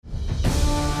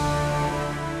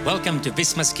Welcome to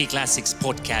Visma Ski Classics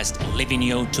podcast,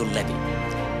 Livigno to Levi.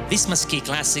 Visma Ski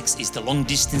Classics is the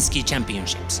long-distance ski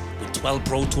championships with 12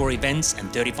 Pro Tour events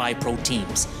and 35 pro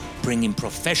teams, bringing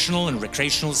professional and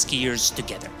recreational skiers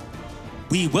together.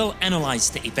 We will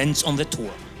analyze the events on the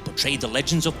tour, portray the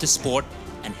legends of the sport,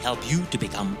 and help you to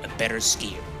become a better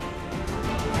skier.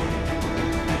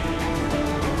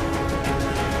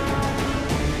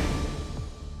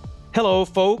 Hello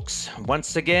folks,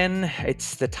 once again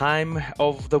it's the time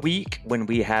of the week when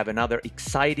we have another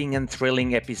exciting and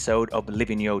thrilling episode of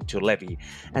Livigno to Levi.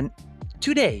 And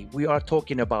today we are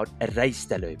talking about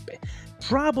Reistelöpe,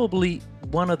 probably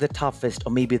one of the toughest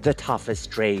or maybe the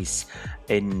toughest race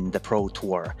in the Pro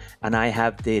Tour. And I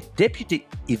have the deputy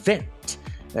event,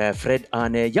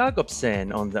 Fred-Arne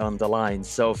Jacobsen on the line.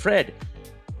 So Fred,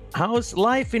 how's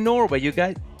life in Norway?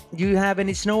 You have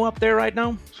any snow up there right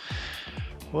now?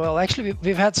 Well, actually,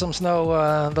 we've had some snow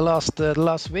the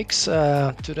last weeks.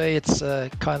 Today it's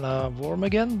kind of warm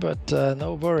again, but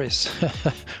no worries.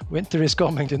 Winter is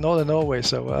coming to northern Norway,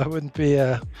 so I wouldn't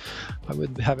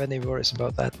have any worries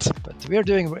about that. But we're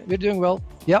doing well.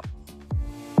 Yep.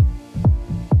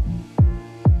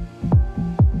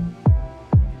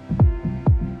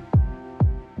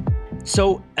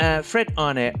 So,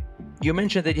 Fred-Arne, you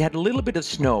mentioned that you had a little bit of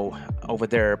snow over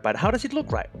there, but how does it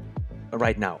look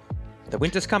right now? The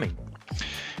winter's coming.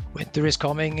 Winter is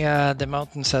coming. The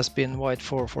mountains has been white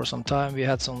for some time. We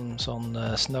had some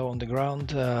snow on the ground.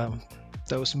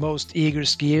 Those most eager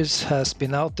skiers has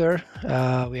been out there.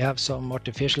 We have some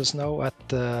artificial snow at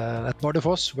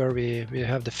Bardufoss, where we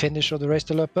have the finish of the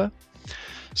Reistelöpe.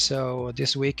 So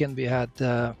this weekend we had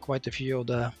quite a few of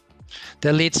the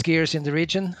elite skiers in the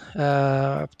region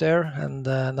up there, and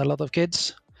a lot of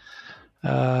kids.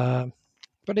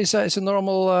 But it's a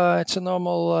normal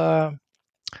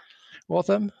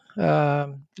autumn.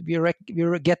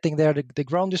 We're getting there. The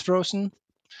ground is frozen.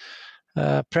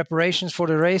 Preparations for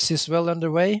the race is well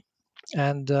underway,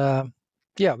 and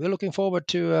we're looking forward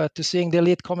to seeing the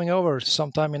elite coming over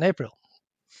sometime in April.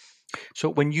 So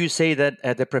when you say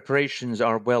that the preparations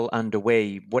are well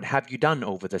underway, what have you done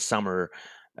over the summer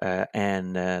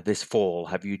and this fall?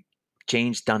 Have you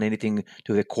done anything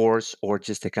to the course, or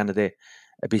just the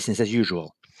business as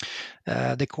usual?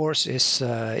 The course is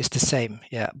the same,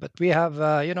 yeah. But we have,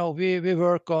 we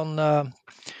work on.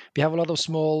 We have a lot of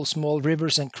small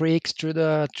rivers and creeks through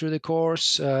the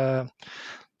course.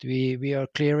 We are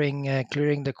clearing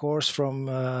the course from.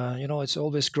 It's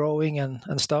always growing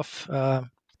and stuff.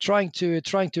 Trying to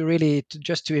really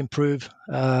just to improve.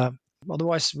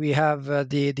 Otherwise, we have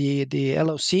the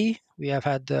LOC. We have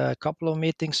had a couple of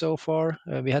meetings so far.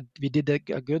 We did a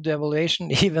good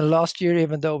evaluation even last year,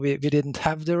 even though we didn't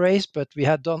have the race, but we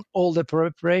had done all the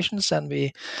preparations, and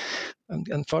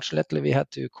unfortunately we had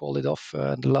to call it off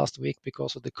the last week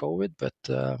because of the COVID. But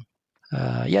the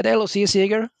LOC is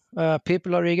eager.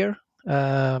 People are eager,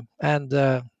 and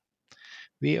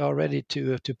we are ready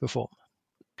to perform.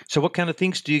 So, what kind of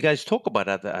things do you guys talk about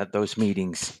at those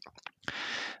meetings?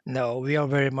 No, we are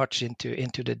very much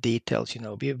into the details.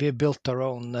 We built our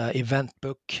own event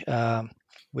book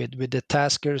with the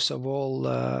taskers of all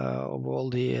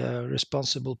the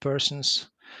responsible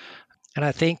persons, and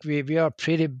I think we are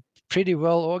pretty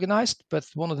well organized. But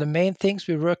one of the main things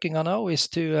we're working on now is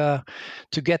to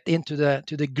get into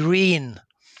the green.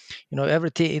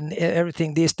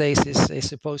 Everything these days is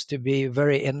supposed to be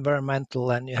very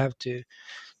environmental, and you have to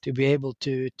be able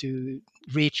to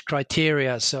reach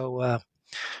criteria. So.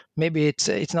 Maybe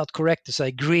it's not correct to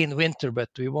say green winter, but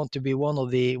we want to be one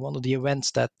of the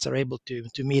events that are able to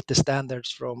meet the standards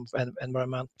from the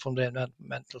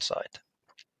environmental side.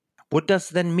 What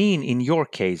does that mean in your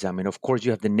case? I mean, of course,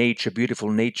 you have the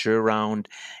beautiful nature around.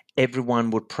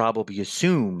 Everyone would probably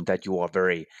assume that you are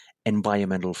very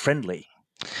environmental friendly.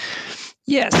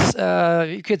 Yes,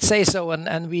 you could say so.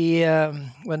 And we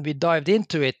when we dived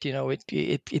into it,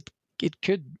 it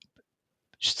could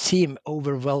seem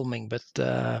overwhelming, but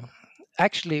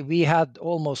actually we had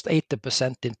almost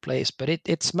 80% in place. But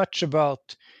it's much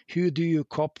about who do you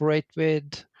cooperate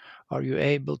with? Are you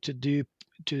able to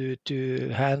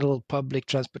handle public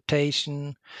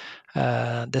transportation?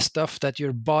 The stuff that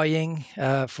you're buying,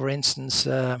 for instance,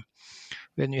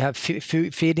 when you have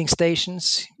feeding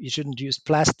stations, you shouldn't use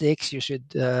plastics. You should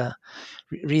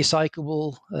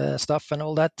recyclable stuff and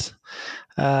all that.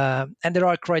 And there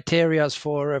are criteria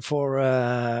for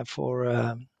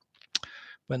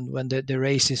when the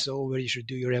race is over. You should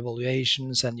do your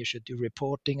evaluations and you should do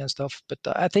reporting and stuff. But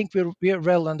I think we are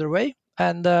well underway,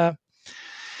 and the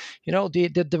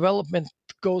development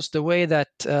goes the way that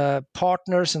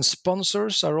partners and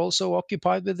sponsors are also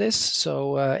occupied with this.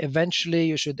 So eventually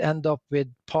you should end up with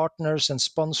partners and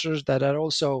sponsors that are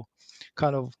also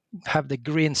kind of have the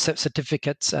green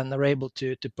certificates and are able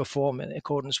to perform in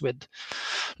accordance with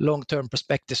long-term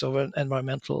perspectives of an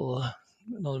environmental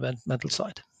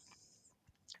side.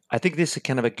 I think this is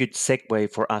kind of a good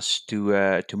segue for us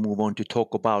to move on to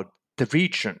talk about the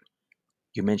region.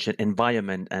 You mentioned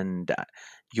environment and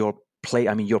your play.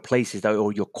 I mean, your places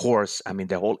or your course. I mean,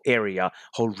 the whole area,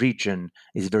 whole region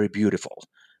is very beautiful.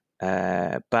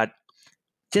 But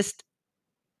just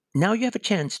now, you have a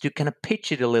chance to kind of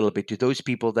pitch it a little bit to those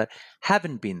people that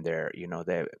haven't been there. You know,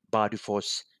 the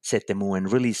Bardufoss, Sättemo,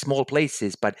 and really small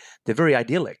places, but they're very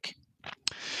idyllic.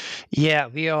 Yeah,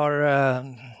 we are,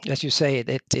 as you say,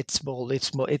 it's small. It's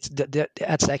small.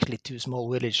 That's actually two small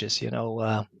villages.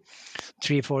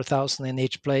 3,000-4,000 in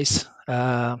each place,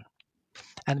 and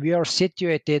we are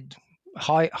situated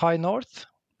high north.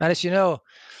 And as you know,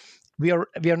 we are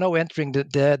now entering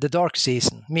the dark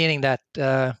season, meaning that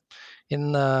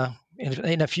in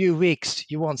a few weeks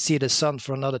you won't see the sun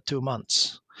for another 2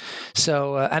 months.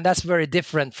 So and that's very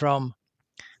different from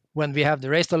when we have the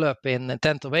Reistalöp in the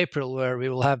 10th of April, where we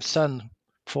will have sun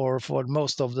for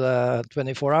most of the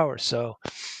 24 hours. So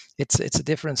it's a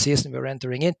different season we're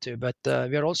entering into. But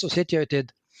we are also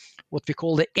situated what we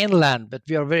call the inland, but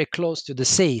we are very close to the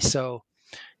sea. So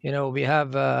we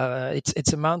have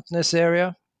it's a mountainous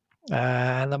area,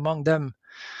 and among them,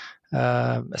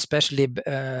 especially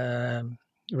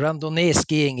randonnée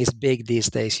skiing is big these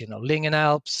days. Lyngen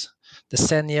Alps, the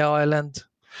Senja Island.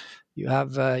 You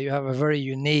have a very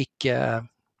unique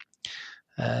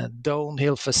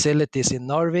downhill facilities in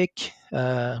Narvik,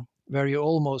 where you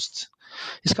almost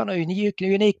it's kind of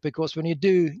unique because when you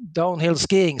do downhill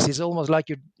skiing, it's almost like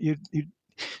you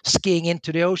skiing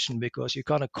into the ocean, because you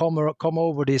kind of come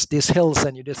over these hills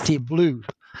and you just see blue.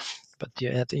 But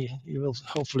you will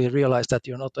hopefully realize that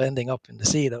you're not ending up in the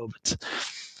sea, though. But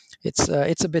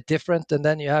it's a bit different. And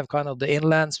then you have kind of the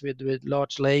inlands with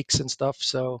large lakes and stuff.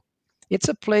 So it's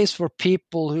a place for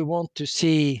people who want to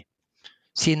see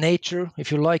nature.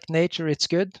 If you like nature, it's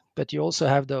good. But you also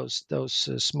have those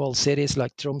small cities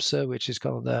like Tromsø, which is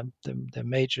kind of the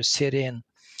major city in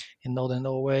northern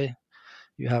Norway.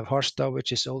 You have Harstad,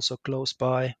 which is also close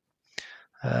by.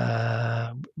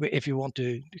 If you want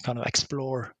to kind of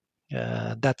explore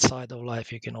that side of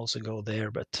life, you can also go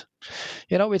there. But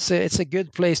it's a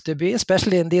good place to be,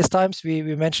 especially in these times. We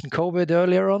mentioned COVID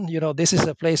earlier on. This is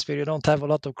a place where you don't have a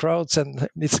lot of crowds, and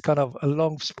it's kind of a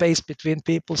long space between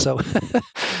people. So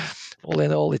all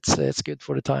in all, it's good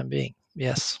for the time being.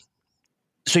 Yes.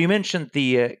 So you mentioned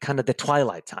the kind of the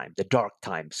twilight time, the dark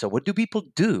time. So what do people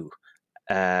do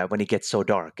when it gets so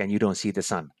dark and you don't see the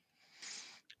sun?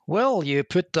 Well, you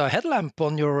put a headlamp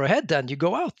on your head and you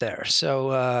go out there.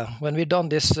 So when we're done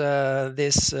this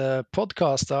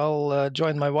podcast, I'll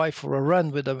join my wife for a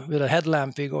run with a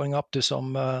headlamp. We're going up to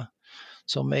some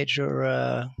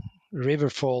major river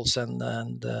falls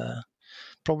and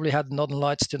probably had Northern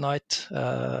Lights tonight.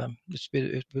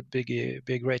 It would be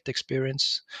a great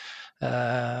experience.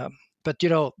 But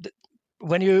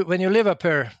when you live up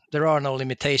here, there are no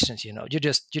limitations. You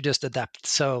just adapt.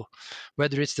 So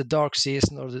whether it's the dark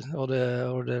season or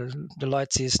the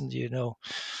light season,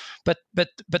 but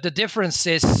the difference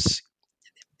is,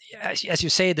 as you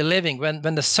say, the living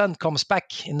when the sun comes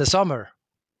back in the summer.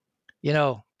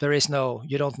 There is no,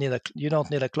 you don't need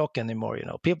a clock anymore.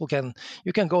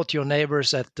 You can go to your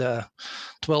neighbors at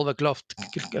 12 o'clock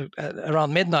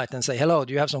around midnight and say, hello,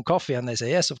 do you have some coffee? And they say,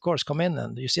 yes, of course, come in.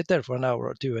 And you sit there for an hour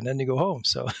or two and then you go home.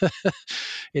 So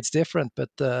it's different.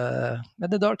 But at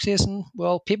the dark season,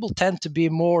 well, people tend to be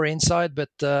more inside,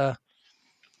 but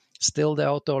still the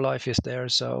outdoor life is there.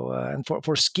 So and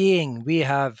for skiing, we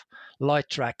have light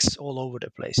tracks all over the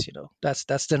place.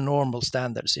 That's the normal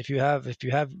standards. If you have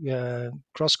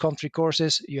cross country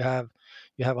courses, you have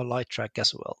a light track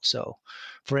as well. So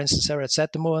for instance, here at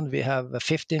Sättermoen we have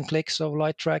 15 clicks of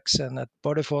light tracks, and at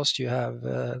Bardufoss you have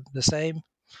the same.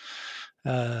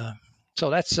 So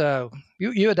that's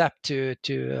you adapt to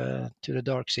the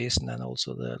dark season and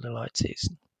also the light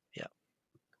season.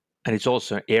 And it's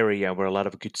also an area where a lot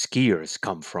of good skiers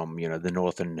come from, the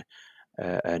northern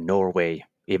Norway,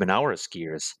 even our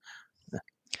skiers.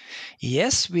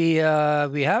 Yes, we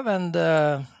have, and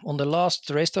on the last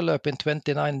Reistalöp in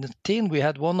 2019, we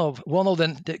had one of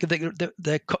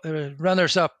the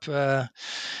runners up,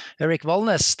 Erik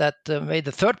Valnes, that made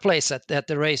the third place at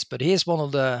the race. But he is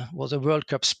was a World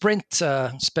Cup sprint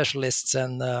specialists,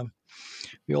 and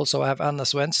we also have Anna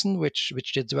Svensson, which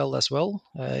did well as well,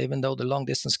 even though the long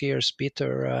distance skiers beat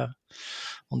her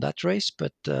that race.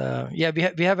 But yeah,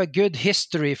 we have a good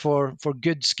history for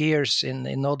good skiers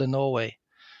in northern Norway,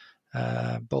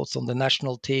 both on the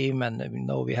national team, and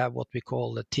we have what we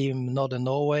call the Team Northern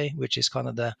Norway, which is kind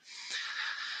of the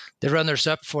runners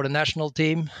up for the national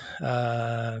team.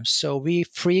 So we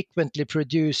frequently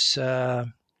produce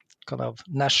kind of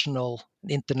national,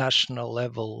 international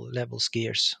level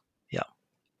skiers. Yeah.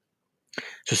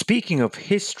 So speaking of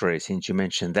history, since you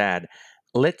mentioned that,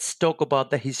 let's talk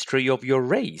about the history of your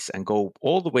race and go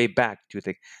all the way back to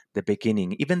the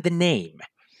beginning. Even the name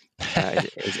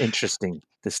is interesting.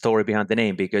 The story behind the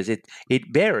name, because it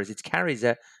carries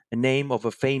a name of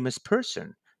a famous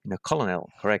person, colonel,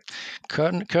 correct?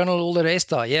 Colonel Ole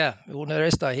Reistad, yeah, Ole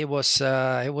Reistad. He was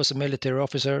a military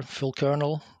officer, full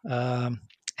colonel,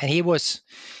 and he was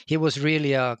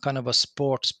really a kind of a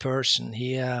sports person.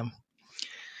 He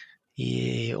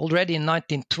already in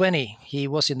 1920 he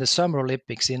was in the Summer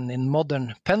Olympics in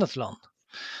modern pentathlon,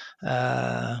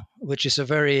 which is a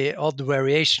very odd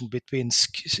variation between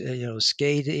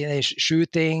skating,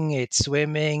 shooting, it's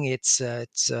swimming, it's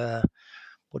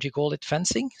what do you call it,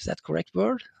 fencing? Is that correct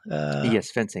word? Yes,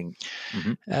 fencing.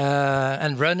 Hmm.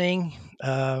 And running.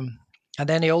 And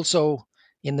then he also,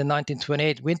 in the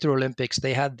 1928 Winter Olympics,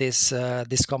 they had this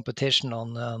competition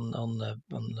on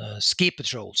ski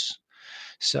patrols.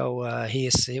 So he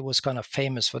was kind of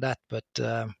famous for that. But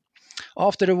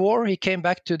after the war, he came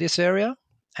back to this area,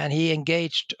 and he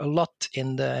engaged a lot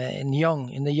in the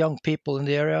young people in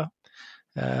the area.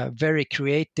 Very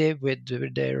creative with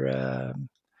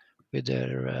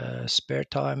their spare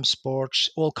time, sports,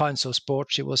 all kinds of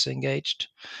sports he was engaged.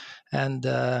 And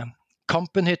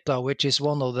Kampenhytta, which is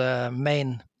one of the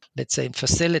main, let's say,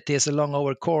 facilities along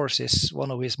our course, is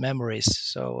one of his memories.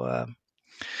 So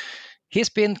he's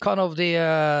been kind of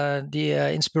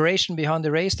the inspiration behind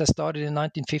the race that started in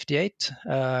 1958.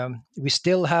 We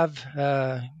still have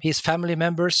his family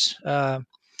members.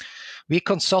 We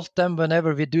consult them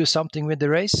whenever we do something with the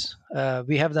race.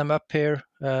 We have them up here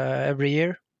every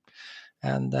year,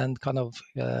 and then kind of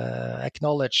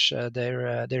acknowledge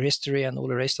their history and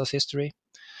Ole Reistad's history.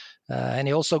 And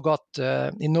he also got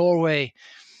in Norway,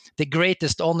 the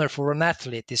greatest honor for an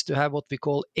athlete is to have what we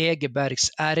call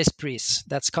Egeberg's ærespris.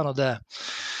 That's kind of the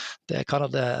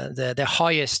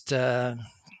highest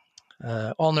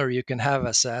honor you can have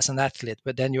as an athlete.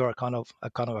 But then you are kind of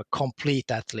a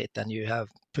complete athlete, and you have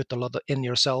put a lot in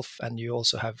yourself, and you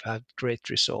also have had great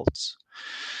results.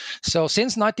 So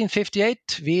since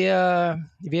 1958, we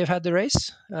have had the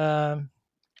race,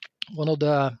 one of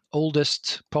the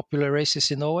oldest popular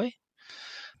races in Norway,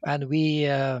 and we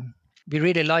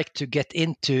really like to get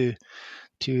into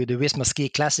the Visma Ski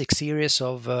Classic series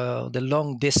of the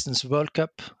long distance World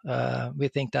Cup. We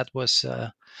think that was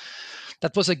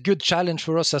a good challenge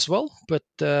for us as well, but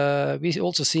we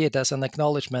also see it as an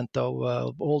acknowledgement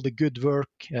of all the good work.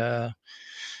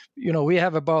 We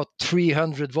have about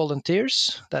 300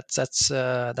 volunteers. That's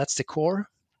the core,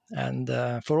 and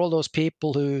for all those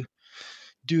people who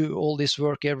do all this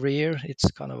work every year, it's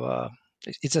kind of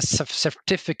it's a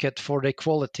certificate for the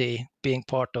quality being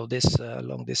part of this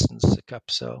long distance cup.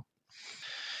 So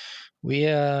we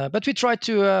try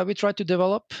to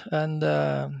develop, and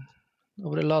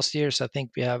over the last years, I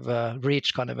think we have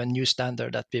reached kind of a new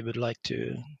standard that we would like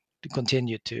to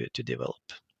continue to develop.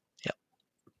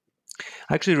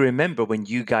 I actually remember when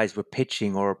you guys were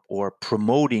pitching or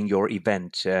promoting your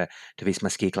event to Visma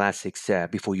Ski Classics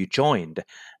before you joined.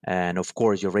 And of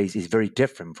course, your race is very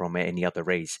different from any other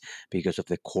race because of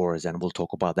the course, and we'll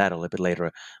talk about that a little bit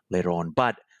later on.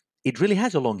 But it really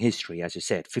has a long history, as you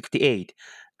said, 58.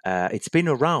 It's been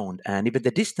around, and even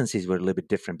the distances were a little bit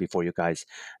different before you guys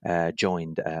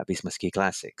joined Visma Ski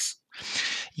Classics.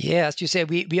 Yeah, as you say,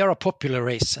 we are a popular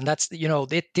race, and that's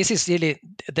this is really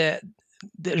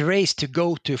the race to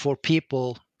go to for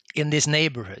people in this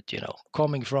neighborhood,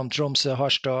 coming from Tromsø,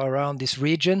 Harstad, around this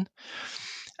region.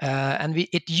 And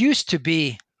it used to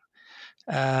be,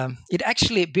 it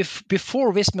actually,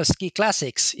 before Visma Ski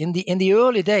Classics, in the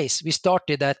early days, we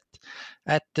started at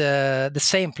the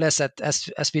same place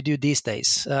as we do these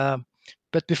days.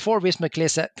 But before Visma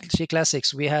Ski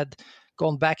Classics, we had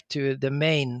gone back to the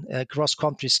main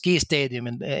cross-country ski stadium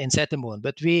in Setermoen.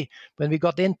 But when we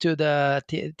got into the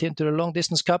long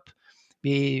distance cup,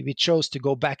 we chose to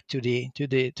go back to the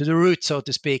route, so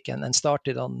to speak, and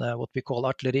started on what we call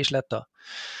Artillerisletta,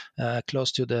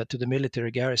 close to the military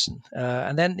garrison.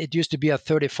 And then it used to be a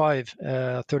 34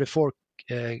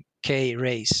 K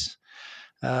race.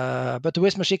 But the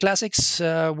Visma Ski Classics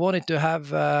wanted to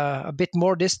have a bit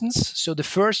more distance. So the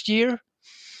first year,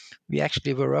 we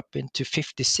actually were up into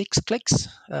 56 clicks.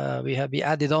 We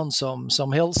added on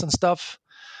some hills and stuff.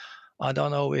 I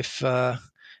don't know if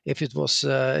it was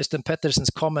Øystein Pettersen's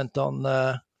comment on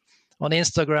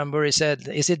Instagram where he said,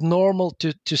 "Is it normal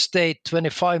to stay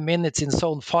 25 minutes in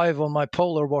zone 5 on my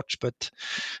polar watch?" But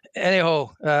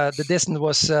anyhow, the distance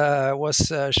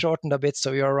was shortened a bit,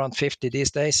 so you're around 50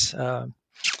 these days.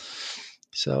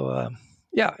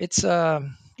 Yeah,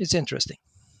 it's interesting.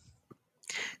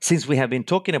 Since we have been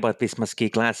talking about Visma Ski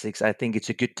Classics, I think it's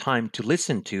a good time to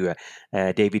listen to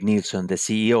David Nilsson, the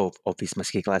CEO of Visma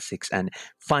Ski Classics, and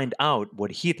find out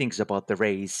what he thinks about the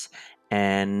race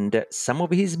and some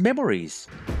of his memories.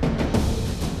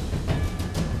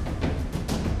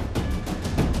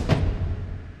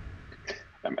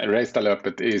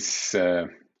 Racetalöpet is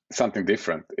something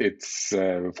different. It's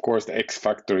of course the X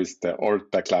factor is the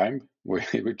Orta climb,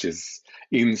 which is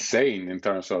insane in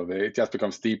terms of it just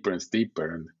becomes steeper and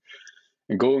steeper,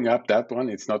 and going up that one,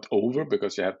 it's not over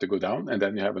because you have to go down, and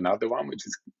then you have another one which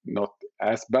is not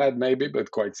as bad maybe,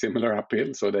 but quite similar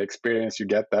uphill. So the experience you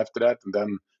get after that, and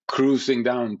then cruising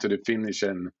down to the finish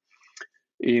and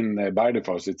in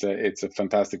Bardufoss, it's a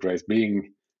fantastic race.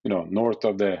 Being north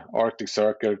of the Arctic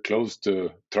Circle, close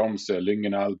to Tromsø,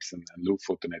 Lyngen Alps, and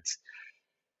Lofoten,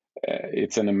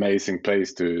 it's an amazing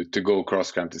place to go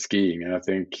cross country skiing. And I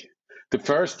think the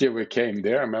first year we came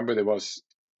there, I remember it was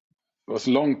a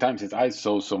long time since I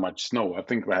saw so much snow. I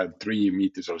think we had 3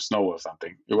 meters of snow or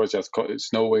something. It was just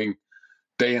snowing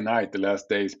day and night the last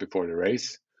days before the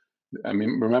race. I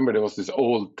mean, remember there was this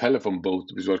old telephone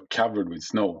boat which was covered with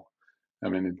snow. I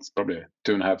mean, it's probably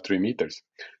 2.5, 3 meters.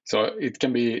 So it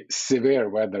can be severe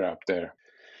weather up there.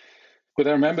 But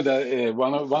I remember that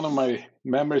one of my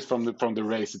memories from the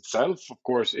race itself, of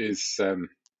course, is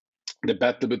the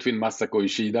battle between Masako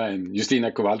Ishida and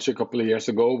Justina Kowalczyk a couple of years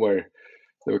ago, where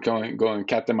they were going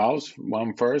cat and mouse,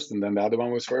 one first, and then the other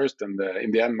one was first. And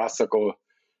in the end, Masako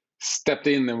stepped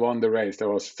in and won the race. That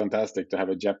was fantastic to have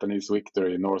a Japanese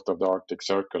victory north of the Arctic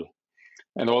Circle.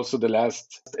 And also the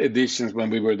last editions when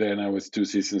we were there, and that was 2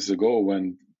 seasons ago,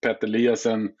 when Petter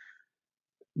Eliasson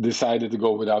decided to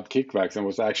go without kickbacks and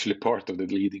was actually part of the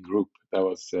leading group. That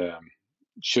was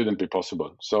shouldn't be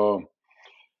possible. So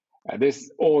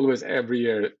there's always every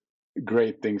year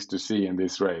great things to see in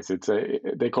this race.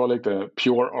 They call it a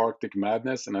pure Arctic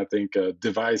madness, and I think a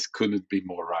device couldn't be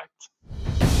more right.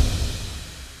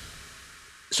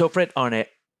 So Fred Arne,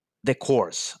 the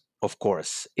course, of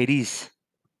course, it is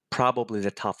probably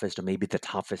the toughest or maybe the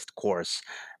toughest course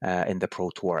in the Pro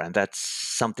Tour. And that's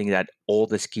something that all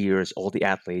the skiers, all the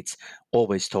athletes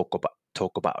always talk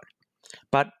about.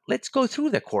 But let's go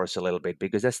through the course a little bit,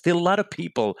 because there's still a lot of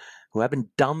people who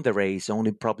haven't done the race,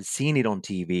 only probably seen it on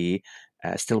TV,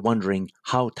 still wondering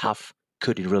how tough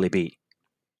could it really be?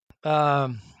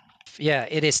 Yeah,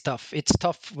 it is tough. It's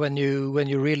tough when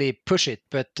you really push it.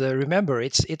 But remember,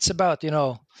 it's about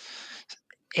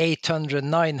 800,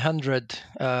 900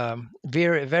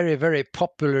 very, very, very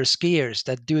popular skiers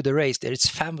that do the race. There's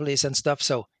families and stuff,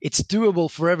 so it's doable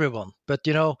for everyone. But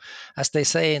as they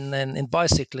say in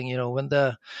bicycling, when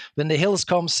the hills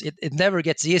comes, it never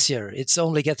gets easier. It's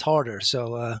only gets harder.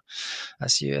 So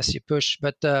as you push,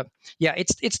 but yeah,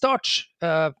 it starts.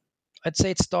 I'd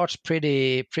say it starts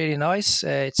pretty nice.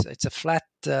 It's a flat.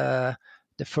 The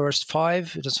first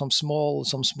 5, there's some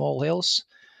small hills.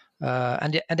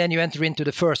 And then you enter into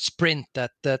the first sprint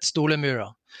at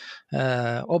Stolemura.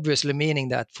 Obviously meaning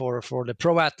that for the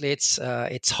pro athletes,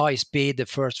 it's high speed the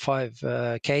first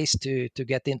 5 Ks to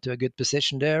get into a good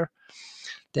position there.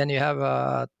 Then you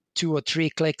have 2 or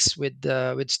 3 clicks with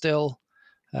still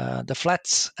the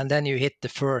flats, and then you hit the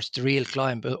first real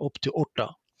climb up to Orta.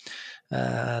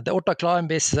 The Orta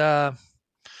climb is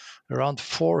around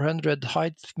 400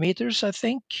 height meters, I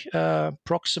think,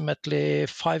 approximately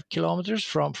 5 kilometers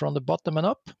from the bottom and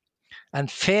up, and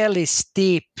fairly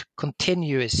steep,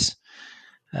 continuous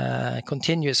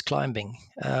climbing.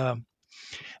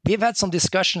 We've had some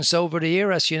discussions over the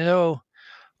year, as you know.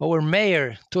 Our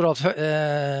mayor, Toralf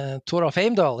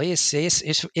Heimdal,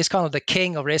 he's kind of the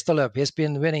king of Racetalöp. He's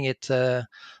been winning it a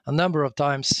number of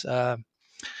times,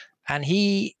 and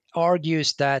he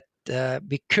argues that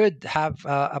we could have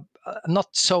a not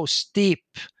so steep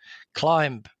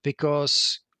climb,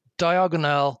 because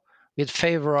diagonal would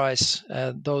favorize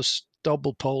those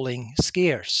double poling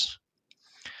skiers.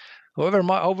 However,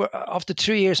 after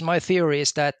 2 years, my theory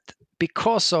is that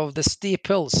because of the steep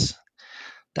hills,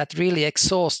 that really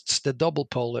exhausts the double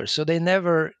poler. So they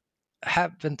never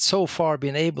haven't so far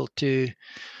been able to,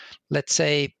 let's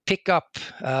say, pick up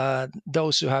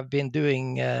those who have been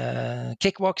doing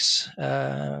kickwalks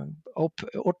up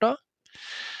Orta.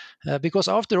 Because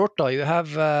after Orta,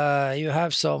 you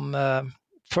have some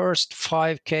first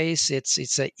 5 Ks.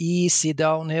 It's a easy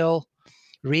downhill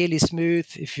really smooth.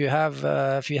 If you have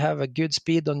a good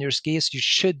speed on your skis, you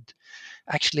should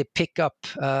actually pick up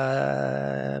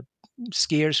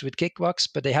skiers with kickbox,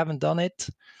 but they haven't done it.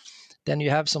 Then you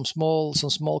have some small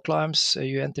climbs.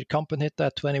 You enter Kampenhytte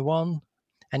at 21,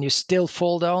 and you still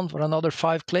fall down for another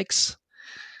 5 clicks.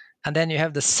 And then you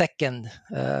have the second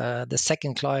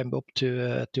climb up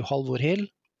to Halvor Hill.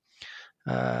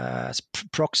 It's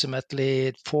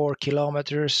approximately 4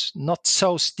 kilometers. Not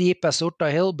so steep as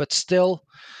Urta Hill, but still,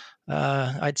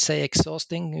 I'd say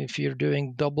exhausting if you're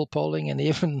doing double poling. And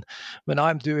even when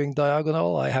I'm doing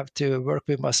diagonal, I have to work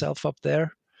with myself up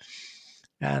there.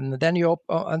 And then you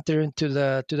enter into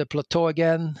the plateau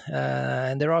again,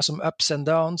 and there are some ups and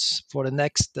downs for the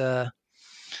next 10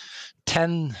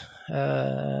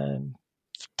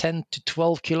 to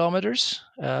 12 kilometers.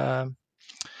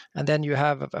 And then you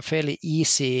have a fairly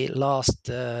easy last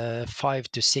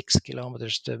 5 to 6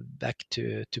 kilometers back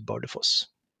to Bardufoss.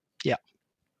 Yeah.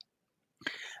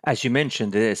 As you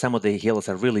mentioned, some of the hills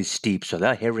are really steep, so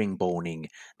they're herringboning.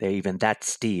 They're even that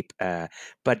steep.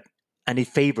 And it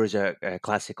favors a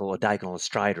classical or diagonal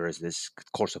strider as this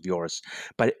course of yours.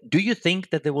 But do you think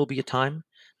that there will be a time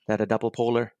that a double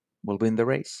polar will win the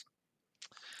race?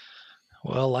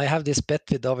 Well, I have this bet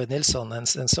with David Nilsson,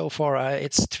 and so far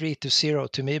it's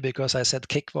 3-0 to me because I said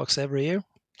kickbox every year.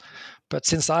 But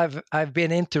since I've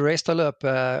been into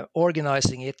Racetaløp,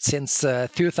 organizing it since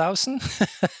 2000,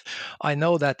 I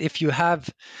know that if you have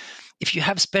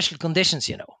special conditions,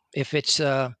 if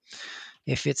the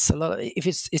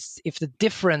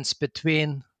difference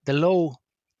between the low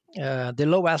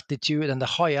altitude and the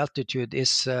high altitude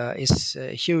is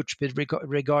huge with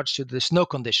regards to the snow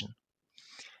condition,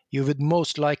 you would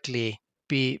most likely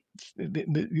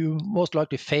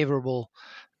favorable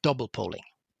double poling.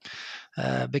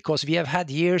 Because we have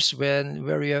had years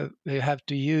where you have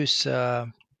to use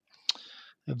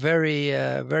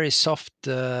very soft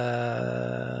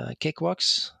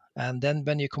kickbox, and then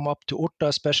when you come up to Urta,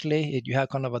 especially, you have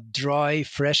kind of a dry,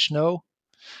 fresh snow,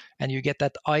 and you get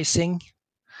that icing.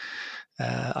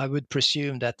 I would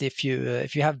presume that if you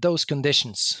have those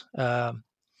conditions,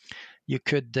 you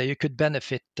could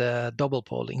benefit double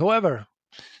poling. However,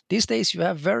 these days you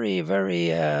have very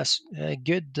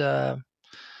good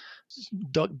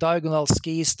diagonal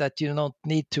skis that you don't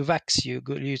need to wax. You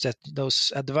could use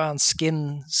those advanced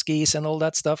skin skis and all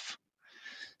that stuff.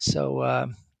 So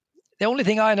the only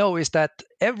thing I know is that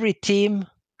every team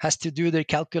has to do their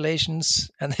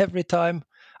calculations, and every time,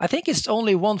 I think it's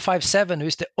only 157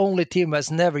 who's the only team who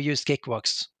has never used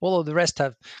kickbox. All of the rest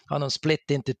have kind of split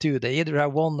into two. They either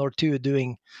have one or two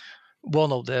doing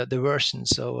one of the versions.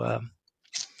 So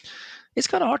it's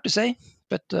kind of hard to say.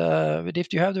 But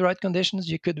if you have the right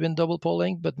conditions, you could win double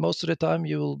poling. But most of the time,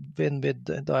 you will win with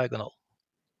diagonal.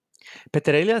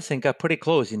 Petter Eliassen got pretty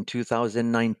close in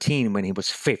 2019 when he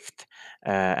was fifth,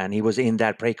 and he was in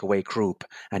that breakaway group,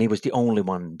 and he was the only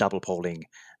one double poling.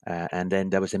 And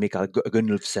then there was a Mikael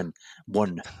Gunnulfsen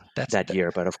won that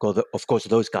year, but of course,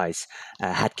 those guys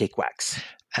had kickwax.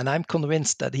 And I'm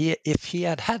convinced that if he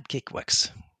had kickwax,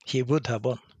 he would have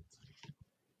won.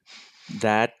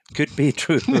 That could be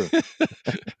true.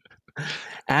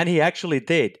 And he actually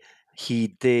did.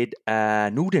 He did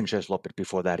Nordenskiöldsloppet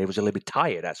before that. He was a little bit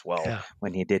tired as well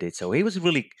when he did it. So he was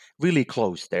really, really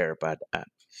close there. But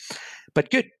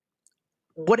good.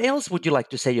 What else would you like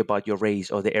to say about your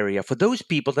race or the area for those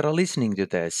people that are listening to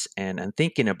this and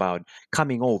thinking about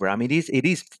coming over? I mean, it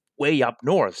is way up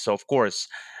north. So, of course,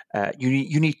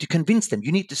 you need to convince them.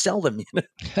 You need to sell them.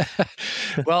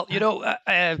 Well,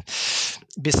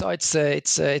 besides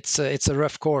it's a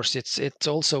rough course. It's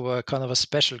also a kind of a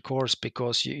special course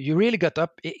because you really get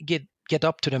up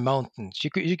to the mountains.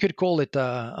 You could call it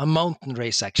a mountain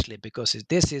race actually, because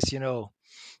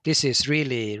this is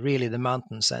really the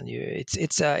mountains, and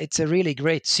it's a really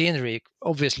great scenery.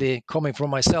 Obviously, coming from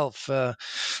myself,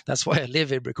 that's why I live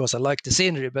here, because I like the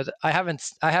scenery. But I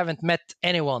haven't met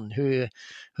anyone who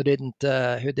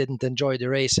didn't enjoy the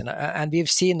race, and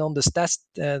we've seen on the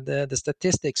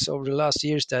statistics over the last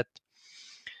years that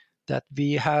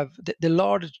we have the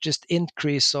largest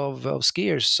increase of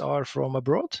skiers are from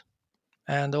abroad,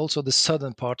 and also the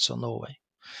southern parts of Norway.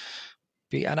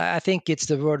 And I think it's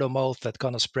the word of mouth that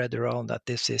kind of spread around that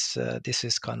this is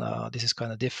kind of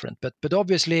different. But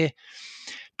obviously,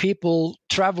 people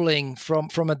traveling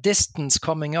from a distance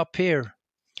coming up here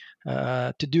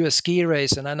to do a ski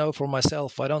race, and I know for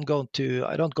myself, I don't go to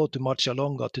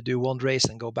Marcialonga to do one race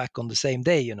and go back on the same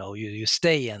day. You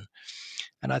stay in,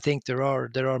 and I think there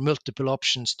are multiple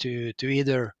options to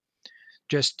either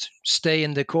just stay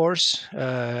in the course.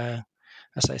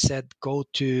 As I said, go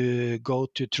to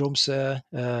Tromsø,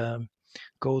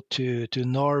 go to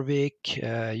Narvik.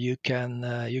 You can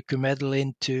medal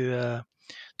into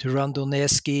to randonnee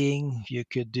skiing. You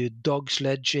could do dog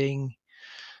sledging,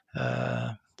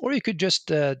 or you could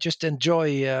just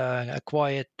enjoy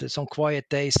some quiet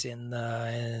days in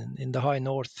the high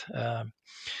north.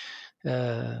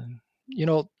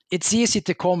 It's easy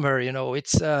to come here.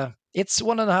 It's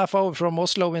 1.5 hours from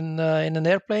Oslo in an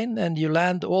airplane, and you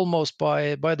land almost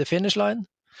by the finish line.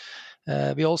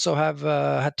 We also have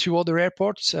had 2 other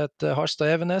airports at Harstad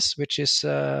Evenes, which is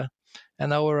 1.5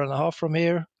 hours from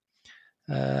here.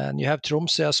 And you have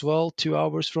Tromsø as well, 2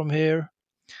 hours from here.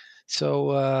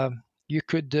 So you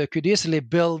could easily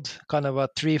build kind of a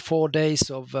 3-4 days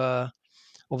of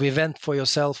event for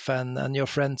yourself and your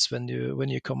friends when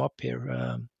you come up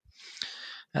here.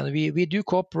 And we do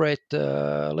cooperate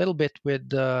a little bit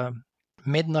with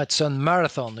Midnight Sun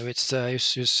Marathon, which who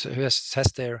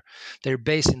has their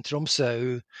base in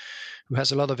Tromsø, who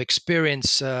has a lot of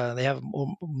experience. They have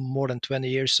more than 20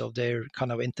 years of their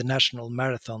kind of international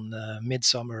marathon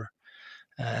midsummer.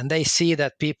 And they see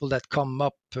that people that come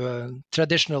up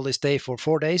traditionally stay for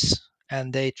 4 days,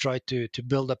 and they try to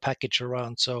build a package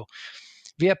around. So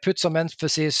we have put some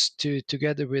emphasis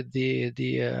together with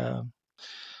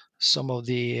some of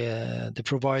the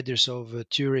providers of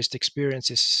tourist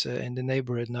experiences in the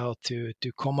neighborhood now to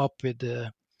come up with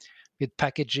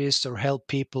packages or help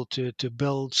people to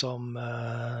build some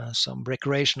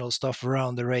recreational stuff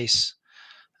around the race.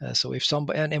 So if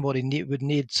anybody would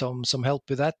need some help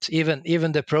with that,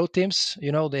 even the pro teams,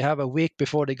 they have a week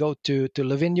before they go to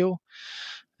Livigno.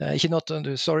 Not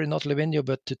Livigno,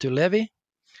 but to Levi.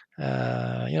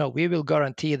 We will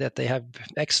guarantee that they have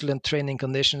excellent training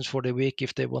conditions for the week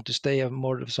if they want to stay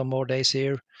some more days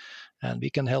here, and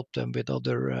we can help them with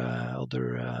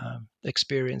other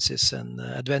experiences and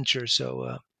adventures.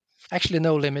 So actually,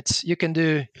 no limits. You can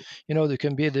do, there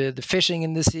can be the fishing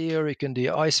in the sea, or you can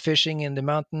do ice fishing in the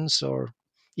mountains, or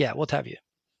what have you.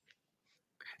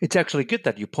 It's actually good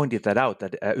that you pointed that out,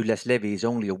 that Ylläs-Levi is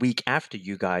only a week after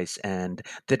you guys, and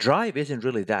the drive isn't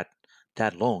really that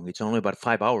long. It's only about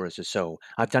 5 hours or so.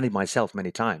 I've done it myself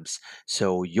many times.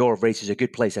 So your race is a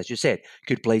good place, as you said,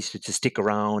 good place to stick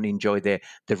around, enjoy the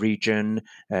region,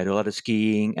 do a lot of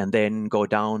skiing, and then go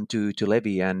down to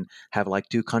Levi and have like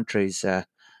 2 countries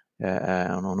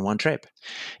on one trip.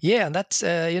 Yeah, and that's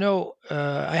I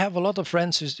have a lot of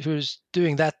friends who's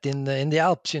doing that in the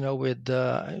Alps. With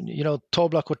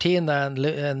Tobla Cortina and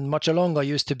Marcialonga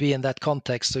used to be in that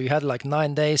context. So you had like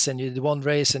 9 days, and you did one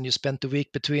race, and you spent a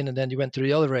week between, and then you went to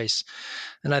the other race.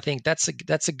 And I think that's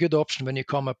a good option when you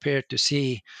come up here to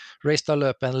see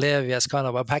Reistadløpet and Levi as kind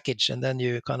of a package, and then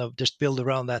you kind of just build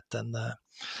around that, and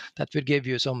that will give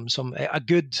you a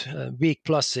good week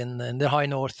plus in the high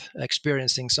north,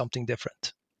 experiencing something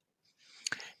different.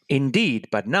 Indeed,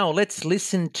 but now let's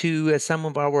listen to some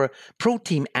of our pro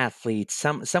team athletes.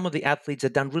 Some of the athletes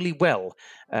have done really well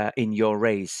in your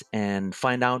race, and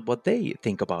find out what they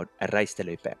think about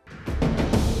Reistadløpet.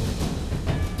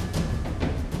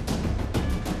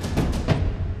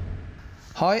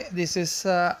 Hi, this is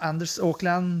Anders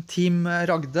Åkland, Team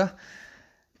Ragde.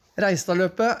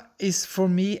 Reistadløpet is for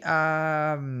me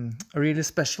a really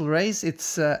special race.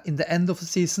 It's in the end of the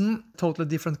season, totally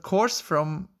different course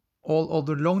from all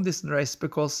other long distance races,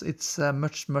 because it's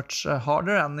much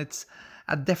harder, and it's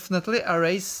definitely a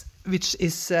race which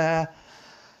is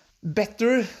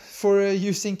better for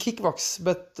using kickbox,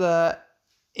 but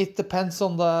it depends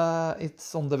on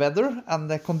the weather and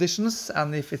the conditions,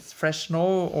 and if it's fresh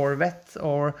snow or wet,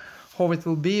 or how it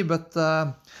will be. But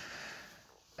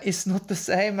it's not the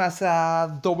same as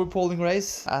a double poling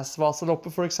race as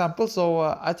Vasaloppet, for example. So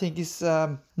I think it's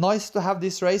nice to have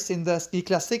this race in the Ski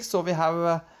Classics. So we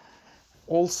have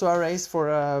also a race for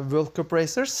World Cup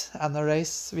racers, and a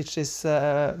race which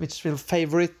will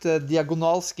favorite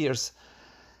diagonal skiers.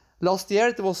 Last year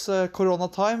it was Corona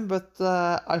time, but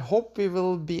I hope we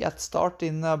will be at start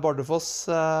in Bardufoss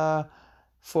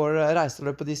for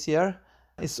Reistadløpet this year.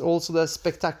 It's also the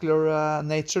spectacular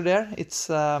nature there. It's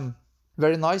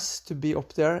very nice to be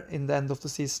up there in the end of the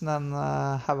season and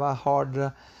have a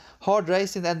hard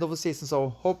race in the end of the season. So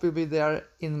hope we'll be there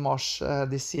in March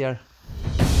this year.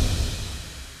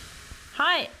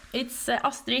 Hi, it's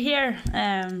Astrid here.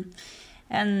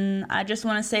 And I just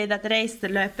want to say that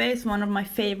Reistadløpet is one of my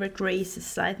favorite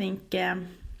races. I think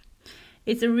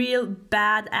it's a real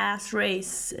badass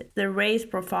race. The race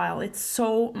profile, it's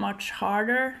so much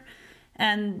harder.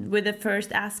 And with the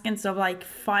first ascents of like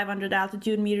 500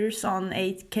 altitude meters on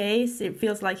 8Ks, it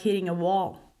feels like hitting a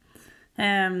wall.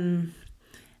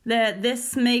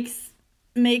 This makes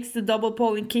the double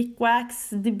poling kickwax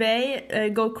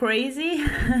debate go crazy.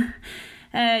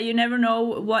 You never know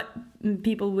what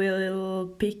people will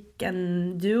pick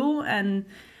and do, and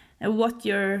what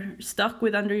you're stuck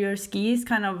with under your skis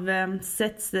kind of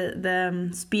sets the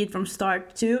speed from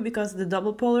start too, because the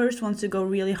double pullers want to go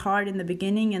really hard in the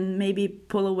beginning and maybe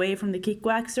pull away from the kick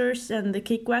waxers, and the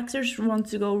kick waxers want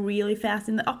to go really fast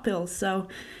in the uphills. So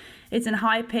it's in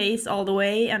high pace all the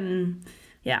way, and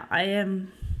yeah, I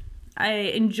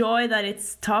enjoy that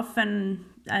it's tough, and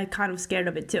I'm kind of scared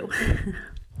of it too.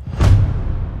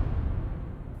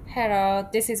 Hello,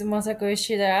 this is Masako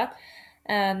Ishida,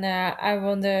 and I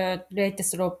won the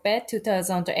latest Rope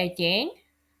 2018.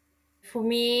 For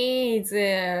me,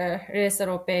 race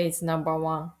Rope is number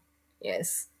one.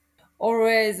 Yes.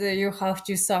 Always you have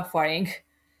to suffering.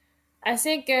 I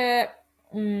think I'm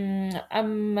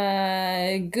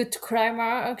a good climber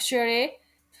actually.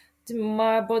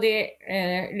 My body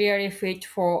really fit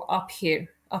for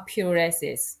uphill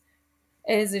races.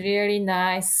 It's really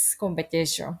nice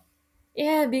competition.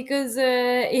 Yeah, because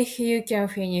if you can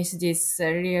finish this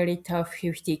really tough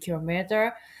 50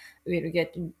 kilometer, you'll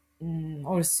get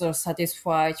also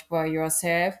satisfied by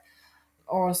yourself.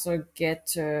 Also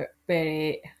get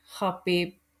very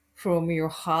happy from your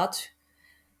heart.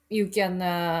 You can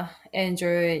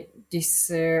enjoy this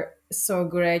so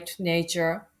great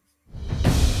nature.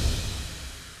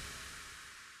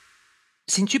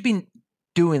 Since you've been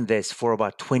doing this for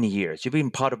about 20 years, you've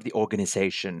been part of the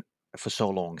organization for so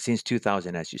long, since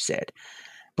 2000, as you said.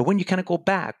 But when you kind of go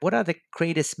back, what are the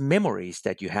greatest memories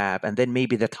that you have, and then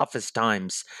maybe the toughest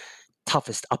times,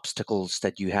 toughest obstacles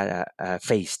that you had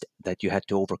faced that you had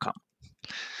to overcome?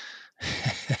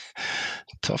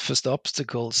 Toughest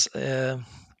obstacles.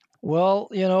 Well,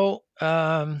 you know,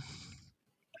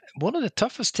 one of the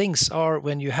toughest things are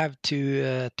when you have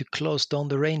to close down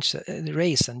the race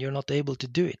and you're not able to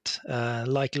do it.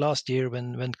 Like last year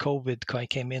when COVID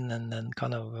came in and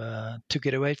kind of took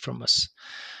it away from us.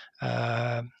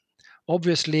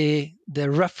 Obviously, the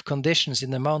rough conditions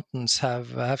in the mountains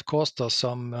have caused us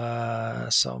some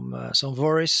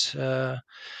worries.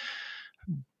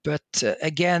 But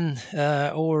again,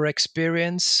 our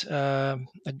experience, kind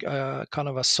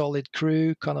of a solid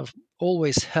crew, kind of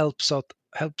always helps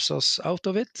us out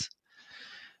of it.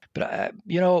 But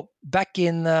you know, back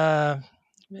in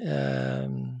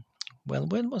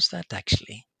when was that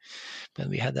actually? When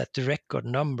we had that record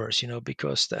numbers, you know,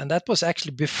 and that was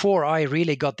actually before I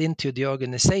really got into the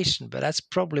organization. But that's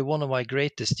probably one of my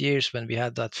greatest years when we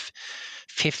had that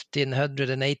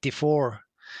 1584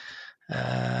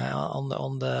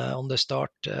 on the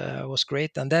start. Was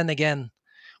great. And then again,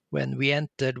 when we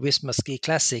entered Visma Ski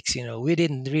Classics, you know, we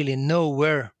didn't really know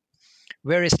where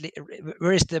is the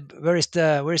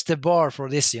bar for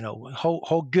this, you know,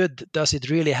 how good does it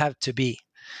really have to be?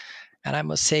 And I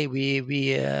must say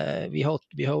we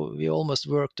almost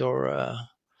worked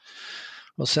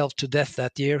ourselves to death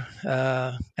that year.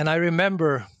 And I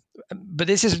remember, but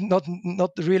this is not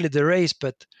really the race,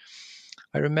 but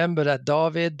I remember that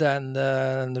David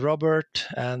and Robert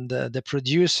and the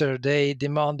producer, they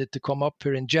demanded to come up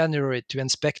here in January to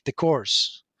inspect the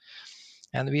course.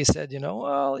 And we said,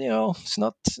 well, it's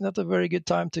not a very good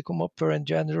time to come up here in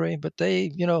January, but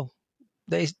they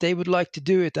would like to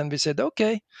do it. And we said,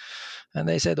 okay. And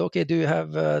they said, okay, do you have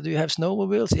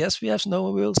snowmobiles? Yes, we have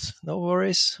snowmobiles. No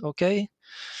worries. Okay.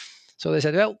 So they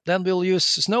said, well, then we'll use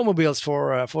snowmobiles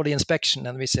for the inspection.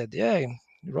 And we said, yeah,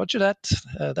 roger that.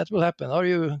 That will happen. Are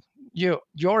your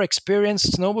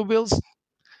experienced snowmobiles?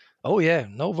 Oh yeah,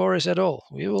 no worries at all.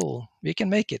 We can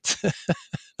make it.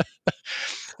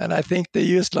 And I think they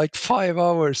used like 5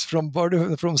 hours from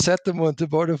Setermoen to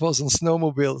Bardufoss on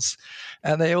snowmobiles,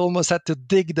 and they almost had to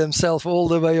dig themselves all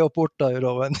the way up Orta,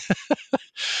 And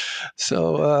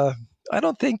so I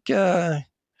don't think the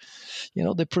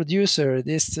producer,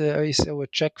 this is our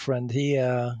Czech friend. He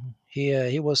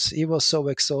was so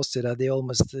exhausted that he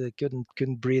almost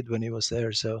couldn't breathe when he was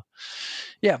there. So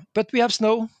yeah, but we have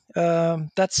snow.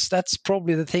 That's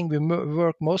probably the thing we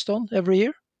work most on every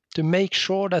year, to make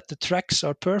sure that the tracks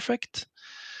are perfect.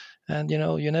 And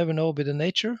you never know with the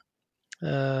nature,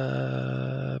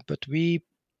 but we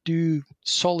do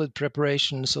solid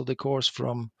preparations of the course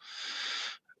from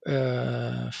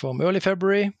early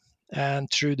February and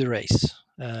through the race,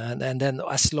 and then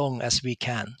as long as we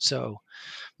can. So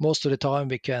most of the time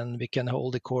we can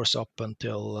hold the course up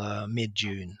until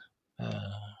mid-June.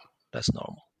 That's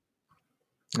normal.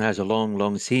 That's a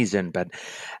long season, but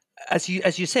as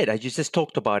you said, I just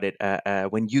talked about it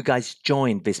when you guys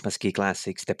joined Visma Ski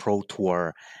Classics, the Pro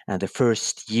Tour, and the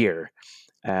first year,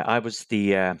 I was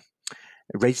the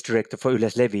race director for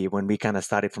Ules Levy when we kind of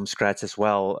started from scratch as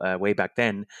well way back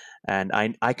then. And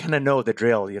I kind of know the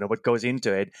drill, what goes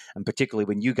into it, and particularly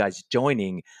when you guys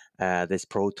joining this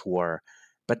pro tour.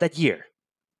 But that year,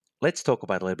 let's talk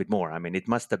about it a little bit more. I mean, it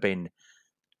must have been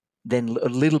then a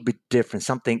little bit different.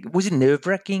 Something, was it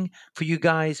nerve-wracking for you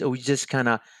guys, or you just kind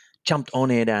of jumped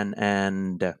on it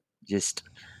and just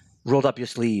rolled up your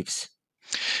sleeves?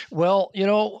 Well, we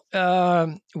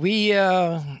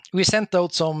sent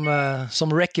out some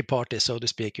recce parties, so to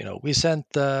speak. We sent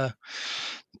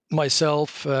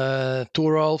myself,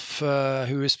 Toralf,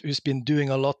 who's been doing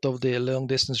a lot of the long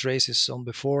distance races on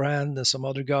beforehand, and some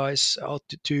other guys out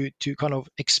to kind of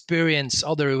experience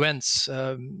other events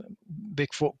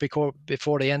before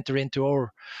they enter into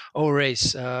our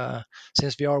race.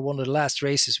 Since we are one of the last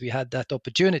races, we had that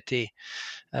opportunity.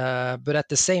 But at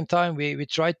the same time, we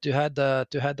tried to have a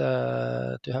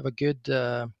good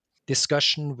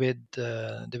discussion with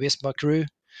the Visma crew.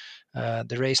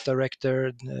 The race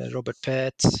director, Robert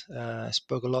Pett,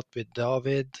 spoke a lot with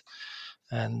David,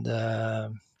 and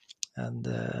to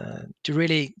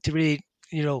really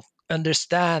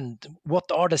understand what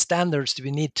are the standards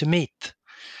we need to meet.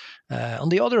 On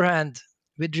the other hand,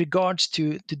 with regards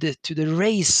to the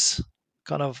race,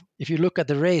 kind of, if you look at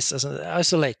the race as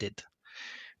isolated,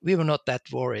 we were not that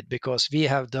worried because we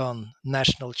have done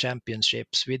national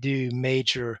championships. We do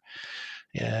major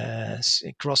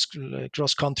cross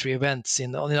country events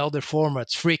in other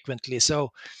formats frequently.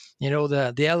 So,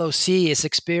 the LOC is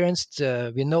experienced.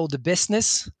 We know the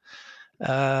business,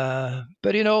 but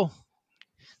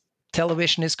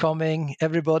television is coming.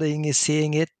 Everybody is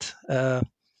seeing it.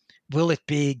 Will it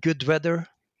be good weather?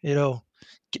 What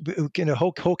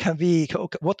can we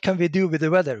do with the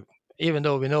weather? Even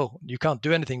though we know you can't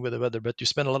do anything with the weather, but you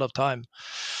spend a lot of time.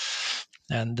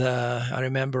 And I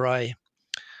remember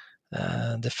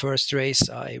the first race,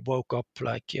 I woke up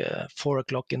like 4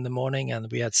 o'clock in the morning,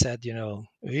 and we had said,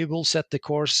 we will set the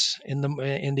course in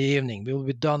the evening. We will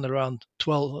be done around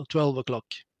 12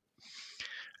 o'clock.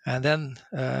 And then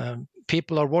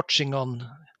people are watching on,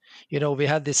 we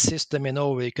had this system in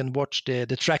Norway. You can watch the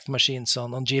track machines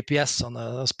on GPS on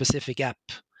a specific app.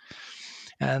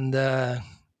 And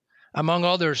among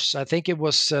others, I think it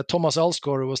was Thomas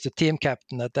Alsgaard, who was the team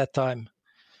captain at that time.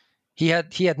 He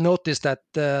had noticed that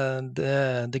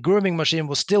the grooming machine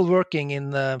was still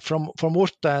working from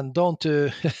Orta and down to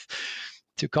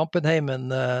to Copenhagen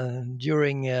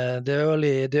during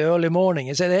the early morning.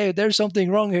 He said, "Hey, there's something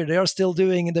wrong here. They are still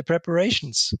doing the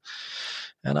preparations."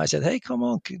 And I said, "Hey, come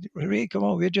on,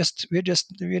 We're just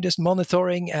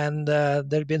monitoring, and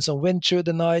there'd been some wind through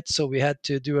the night, so we had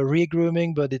to do a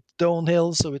re-grooming, but it's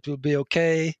downhill, so it will be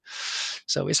okay."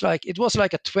 So it was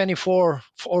like a 24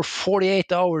 or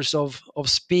 48 hours of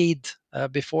speed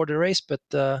before the race, but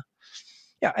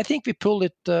yeah, I think we pulled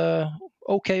it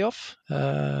okay off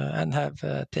and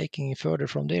have taken it further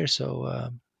from there.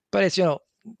 So, but it's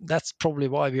that's probably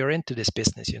why we are into this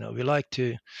business. We like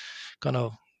to kind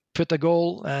of put a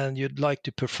goal, and you'd like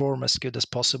to perform as good as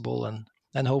possible,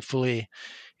 and hopefully,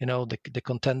 the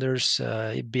contenders,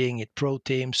 being it pro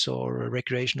teams or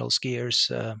recreational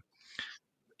skiers,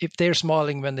 if they're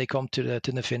smiling when they come to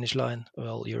the finish line,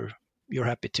 well, you're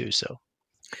happy too. So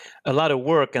a lot of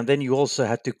work, and then you also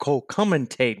had to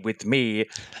co-commentate with me.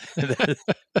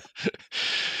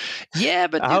 Yeah,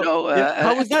 but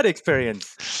how was that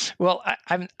experience? Well,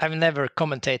 I've never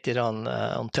commentated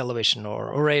on television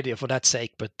or radio for that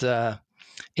sake, but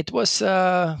it was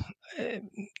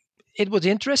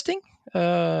interesting.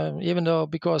 Even though,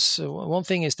 because one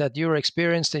thing is that you're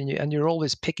experienced and you're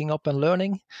always picking up and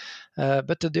learning,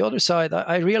 but to the other side,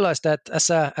 I realized that as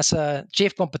a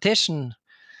chief competition,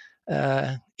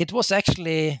 it was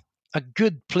actually a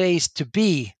good place to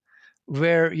be,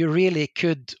 where you really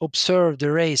could observe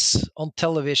the race on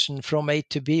television from A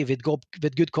to B with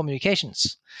good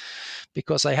communications.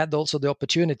 Because I had also the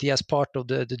opportunity as part of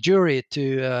the jury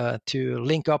to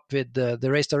link up with the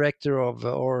race director or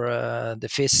the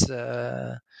FIS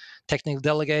technical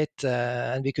delegate,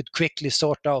 and we could quickly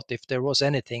sort out if there was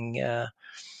anything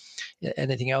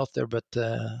out there. But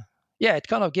yeah, it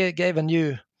kind of gave a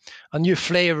new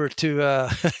flavor to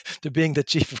to being the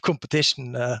chief of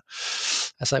competition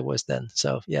as I was then.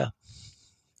 So yeah.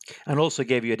 And also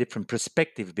gave you a different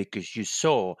perspective because you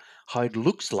saw how it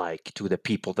looks like to the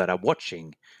people that are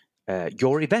watching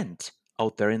your event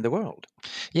out there in the world.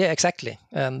 Yeah, exactly.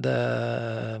 And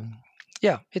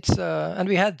yeah, it's and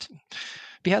we had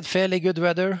fairly good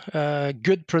weather,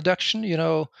 good production.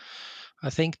 I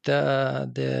think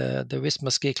the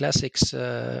Visma Ski Classics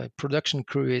production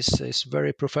crew is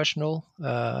very professional,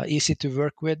 easy to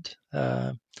work with,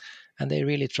 and they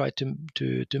really try to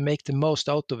make the most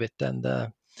out of it. And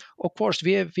of course,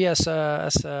 we as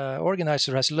a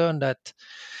organizer has learned that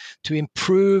to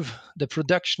improve the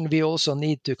production, we also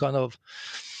need to kind of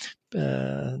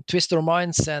twist our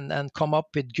minds and come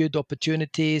up with good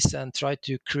opportunities and try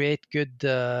to create good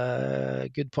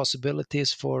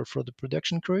possibilities for the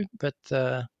production crew. But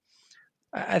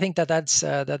I think that adds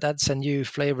a new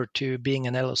flavor to being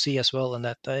an LOC as well, and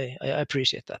that I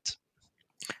appreciate that.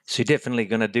 So you're definitely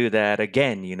gonna do that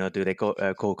again, do they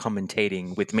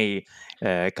co-commentating with me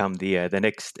come the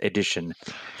next edition?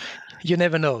 You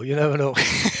never know.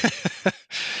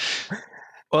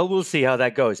 Well, we'll see how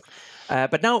that goes.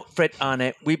 But now, Fred,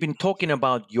 Arne, we've been talking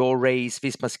about your race,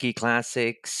 Visma Ski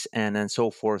Classics, and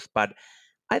so forth. But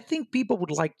I think people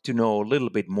would like to know a little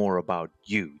bit more about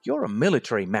you. You're a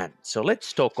military man, so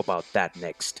let's talk about that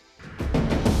next.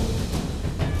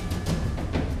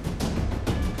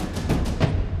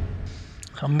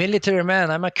 A military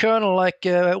man. I'm a colonel like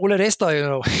Ole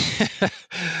Restad,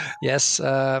 Yes,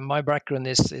 my background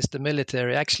is the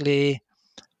military. Actually,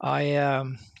 I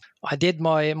did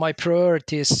my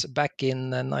priorities back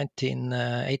in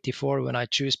 1984 when I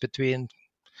chose between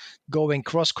going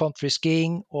cross-country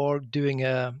skiing or doing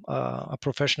a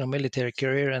professional military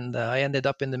career, and I ended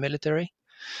up in the military.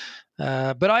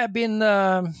 But I've been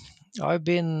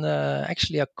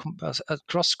actually a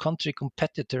cross-country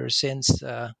competitor since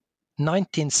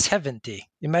 1970.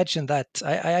 Imagine that.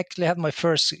 I actually had my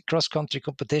first cross-country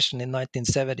competition in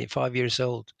 1970, 5 years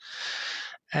old.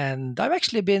 And I've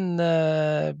actually been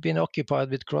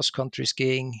occupied with cross-country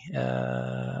skiing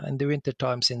in the winter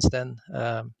time since then.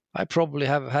 I probably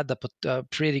have had a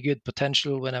pretty good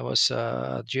potential when I was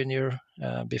a junior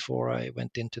before I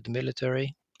went into the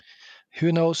military.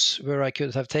 Who knows where I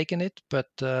could have taken it, but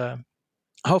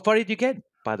how far did you get,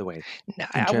 by the way?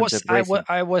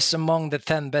 I was among the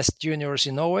 10 best juniors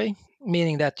in Norway,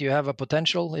 meaning that you have a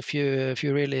potential if you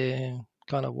really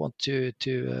kind of want to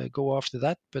go after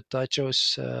that. But I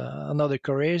chose another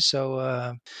career,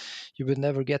 so you would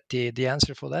never get the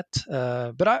answer for that.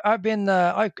 But I've been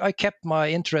I kept my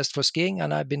interest for skiing,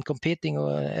 and I've been competing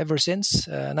ever since,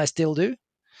 and I still do.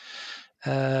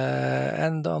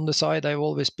 And on the side, I've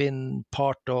always been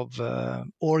part of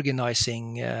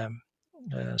organizing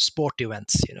sport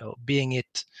events, being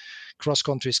it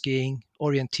cross-country skiing,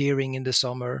 orienteering in the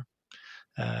summer.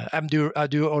 I do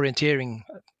orienteering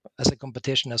as a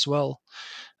competition as well.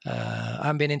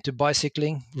 I've been into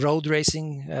bicycling, road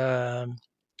racing,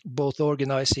 both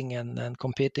organizing and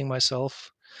competing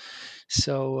myself.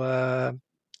 So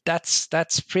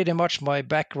that's pretty much my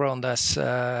background as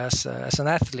an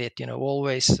athlete.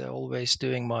 Always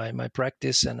doing my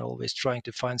practice and always trying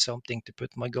to find something to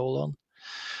put my goal on.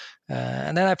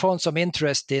 And then I found some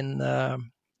interest in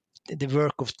the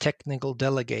work of technical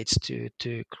delegates to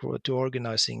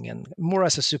organizing, and more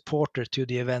as a supporter to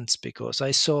the events, because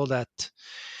I saw that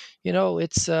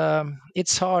it's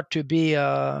hard to be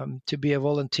a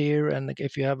volunteer, and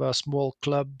if you have a small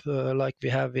club like we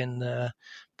have in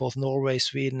both Norway,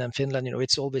 Sweden, and Finland,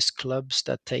 it's always clubs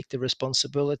that take the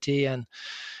responsibility, and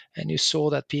you saw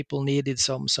that people needed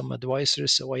some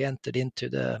advisors. So I entered into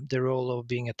the role of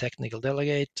being a technical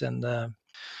delegate, and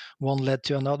one led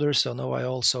to another. So now I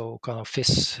also kind of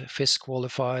FIS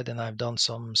qualified, and I've done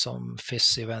some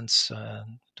FIS events, the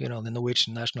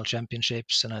Norwegian National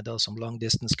Championships, and I've done some long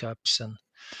distance cups, and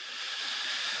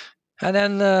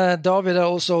then David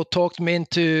also talked me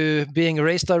into being a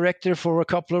race director for a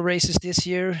couple of races this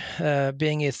year,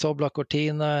 being at Tobla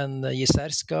Cortina and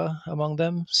Jizerska among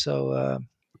them. So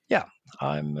yeah,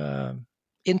 I'm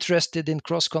interested in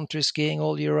cross-country skiing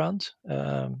all year round.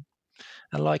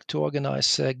 I like to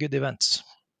organize good events.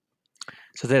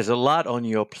 So there's a lot on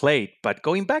your plate. But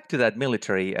going back to that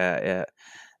military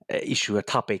issue, a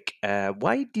topic,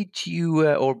 why did you,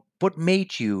 or what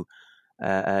made you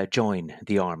join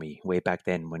the army way back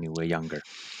then when you were younger?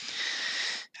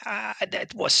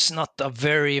 That was not a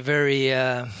very, very.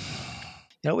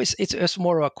 It's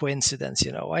more of a coincidence.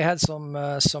 I had some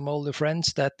older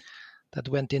friends that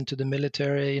went into the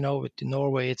military. In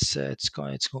Norway, it's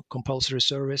compulsory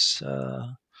service,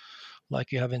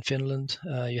 like you have in Finland.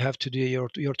 You have to do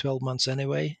your 12 months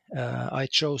anyway. I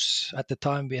chose, at the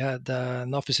time we had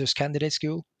an officer's candidate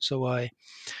school, so I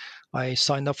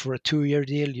signed up for a 2-year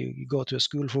deal. You go to a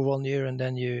school for 1 year, and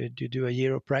then you do a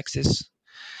year of practice.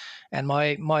 And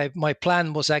my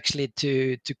plan was actually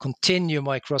to continue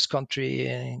my cross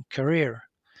country career,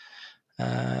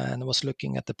 and was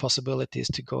looking at the possibilities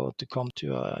to come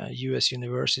to a U.S.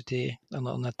 university and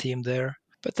on a team there.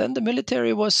 But then the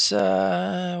military was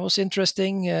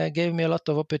interesting. Gave me a lot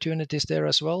of opportunities there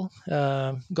as well.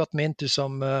 Got me into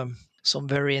some some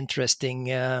very interesting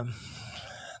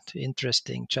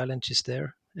challenges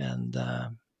there, and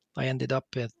I ended up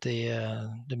at the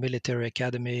military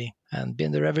academy and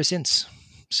been there ever since.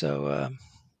 So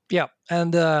yeah,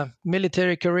 and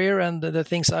military career and the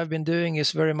things I've been doing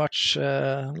is very much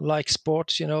like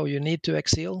sports. You need to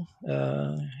excel.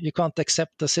 You can't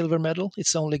accept a silver medal.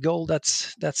 It's only gold.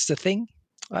 That's the thing.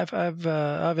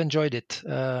 I've enjoyed it,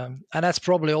 and that's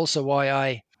probably also why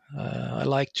I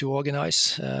like to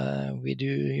organize. We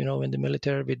do, in the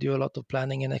military, we do a lot of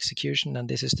planning and execution, and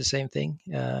this is the same thing.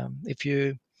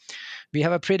 We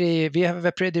have a pretty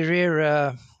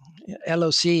rare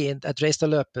LOC at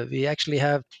Reistadløpet. We actually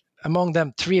have among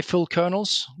them 3 full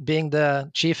colonels, being the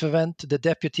chief event, the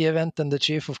deputy event, and the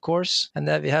chief, of course. And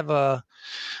then we have a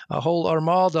whole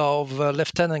armada of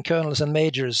lieutenant colonels and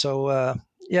majors. So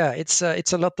yeah, it's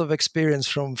a lot of experience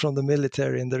from the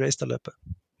military in the Reistadløpet.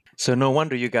 So no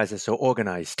wonder you guys are so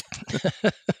organized.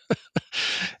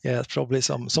 Yeah, probably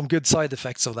some good side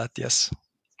effects of that, yes.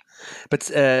 But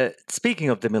speaking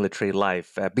of the military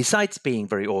life, besides being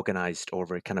very organized or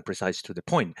very kind of precise to the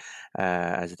point,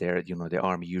 as the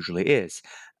army usually is,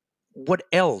 what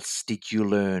else did you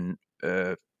learn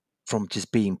from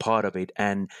just being part of it,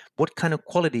 and what kind of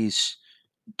qualities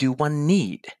do one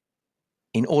need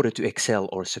in order to excel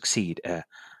or succeed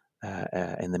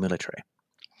in the military?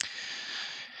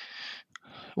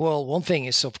 Well, one thing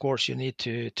is, of course, you need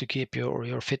to keep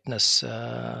your fitness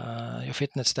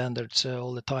standards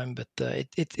all the time. But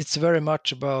it's very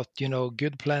much about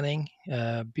good planning,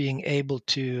 being able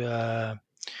to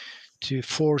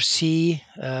foresee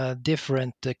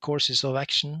different courses of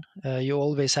action. You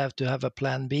always have to have a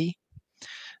plan B.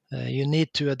 You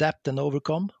need to adapt and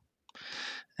overcome.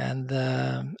 And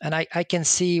I can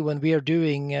see when we are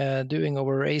doing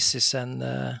our races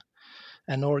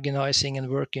and organizing and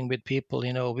working with people,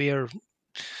 we are.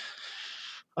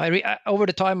 Over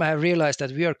the time, I have realized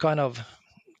that we are kind of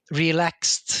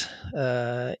relaxed,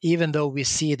 even though we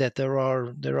see that there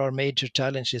are major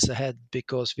challenges ahead,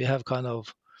 because we have kind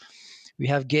of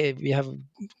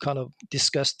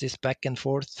discussed this back and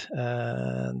forth.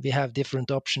 We have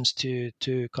different options to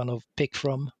kind of pick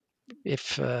from.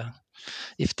 If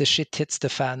the shit hits the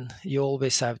fan, you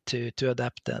always have to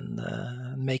adapt and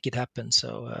make it happen.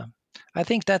 So I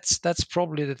think that's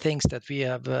probably the things that we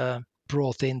have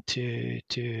brought into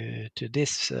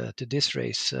this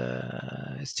race.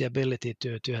 It's the ability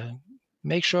to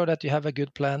make sure that you have a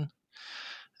good plan,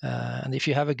 and if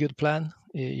you have a good plan,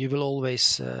 you will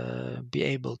always be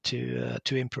able to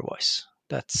improvise.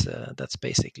 That's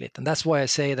basically it, and that's why I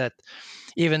say that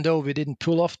even though we didn't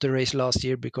pull off the race last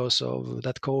year because of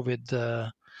that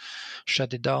COVID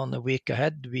shut it down a week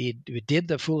ahead, we did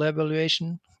the full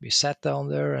evaluation. We sat down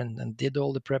there and did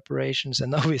all the preparations,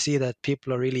 and now we see that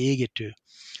people are really eager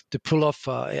to pull off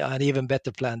an even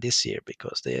better plan this year,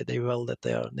 because they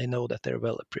know that they're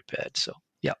well prepared. So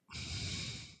yeah.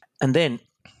 And then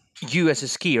you as a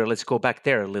skier, let's go back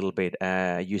there a little bit.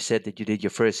 You said that you did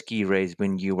your first ski race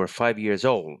when you were 5 years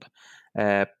old,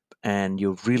 and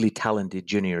you're really talented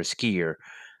junior skier.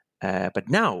 But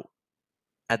now,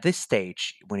 at this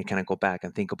stage, when you kind of go back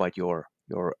and think about your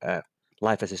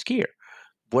life as a skier,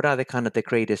 what are the kind of the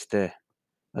greatest the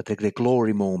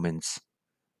glory moments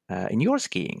in your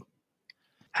skiing?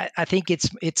 I think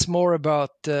it's more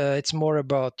about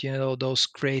those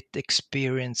great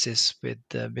experiences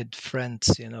with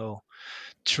friends,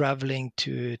 traveling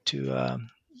to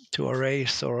a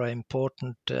race or an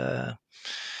important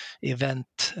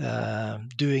event,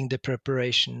 doing the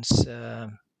preparations.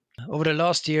 Over the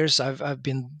last years, I've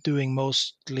been doing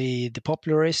mostly the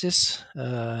popular races.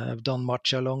 I've done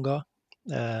Marcia Longa,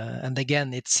 and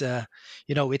again, it's an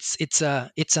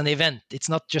event. It's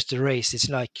not just a race. It's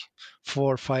like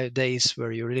 4 or 5 days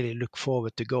where you really look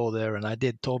forward to go there. And I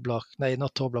did not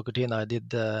Toblach Cortina. I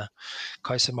did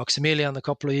Kaiser Maximilian a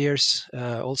couple of years.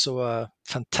 Also a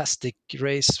fantastic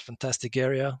race, fantastic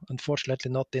area. Unfortunately,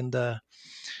 not in the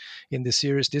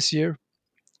series this year.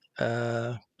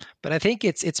 But I think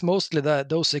it's mostly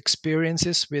those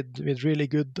experiences with really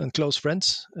good and close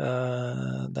friends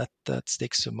that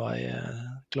sticks to my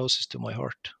closest to my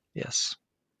heart. Yes.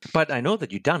 But I know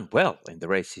that you've done well in the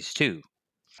races too.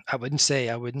 I wouldn't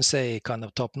say kind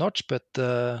of top notch, but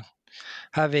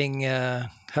having a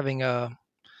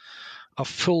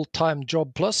full-time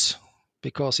job plus,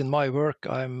 because in my work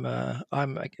I'm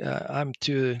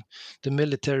to the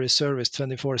military service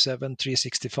 24/7,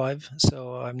 365,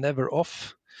 so I'm never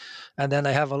off. And then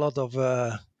I have a lot of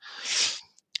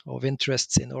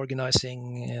interests in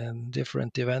organizing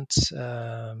different events,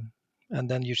 and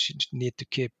then you should need to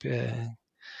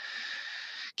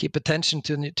keep attention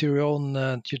to your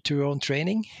own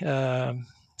training.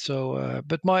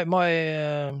 But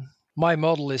my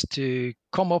model is to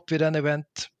come up with an event,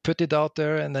 put it out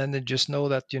there, and then just know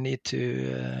that you need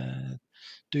to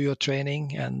do your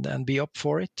training and be up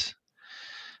for it.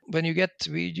 When you get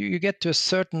to a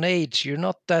certain age, you're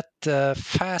not that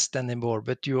fast anymore,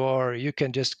 but you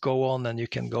can just go on and you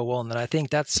can go on. And I think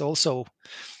that's also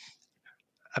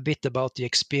a bit about the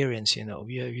experience.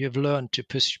 You've learned to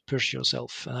push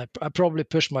yourself, and I probably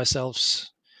push myself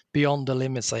beyond the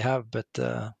limits I have, but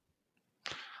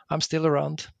I'm still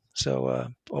around, so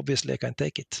obviously I can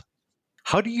take it.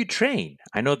 How do you train?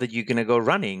 I know that you're going to go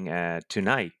running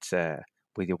tonight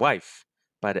with your wife,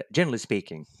 but generally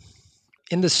speaking,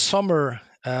 in the summer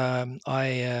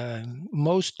I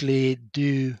mostly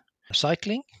do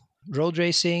cycling, road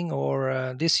racing,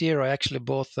 or this year I actually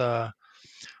bought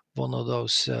one of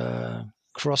those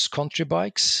cross-country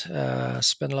bikes.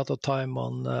 Spend a lot of time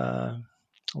on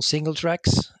single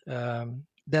tracks.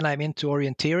 Then I'm into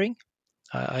orienteering.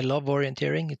 I love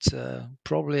orienteering. It's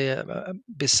probably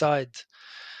beside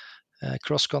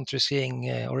cross-country skiing,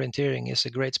 orienteering is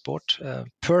a great sport,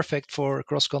 perfect for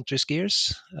cross-country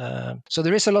skiers. So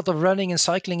there is a lot of running and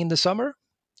cycling in the summer,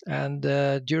 and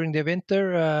during the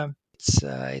winter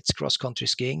it's cross-country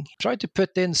skiing. Try to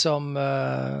put in some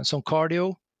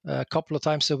cardio a couple of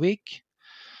times a week,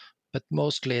 but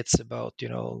mostly it's about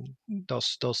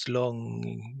those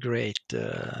long great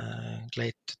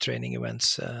training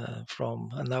events from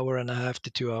an hour and a half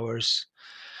to 2 hours.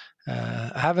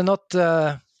 I have not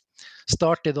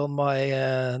started on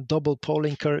my double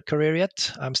poling career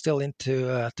yet. I'm still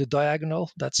into diagonal.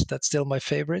 That's still my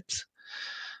favorite.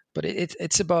 But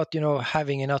it's about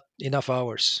having enough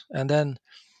hours. And then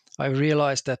I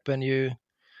realized that when you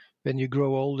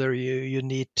grow older, you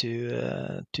need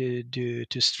to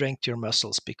strengthen your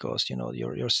muscles, because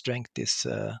your strength is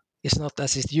not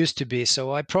as it used to be.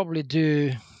 So I probably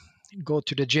do go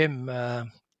to the gym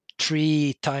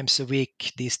 3 times a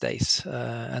week these days,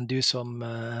 and do some.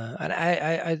 And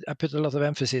I put a lot of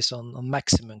emphasis on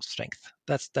maximum strength.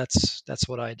 That's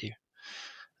what I do,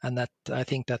 and that I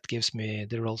think that gives me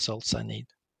the results I need.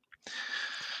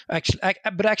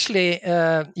 Actually,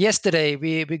 yesterday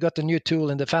we got a new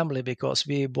tool in the family because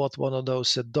we bought one of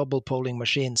those double poling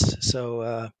machines.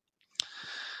 So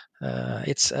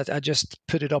I just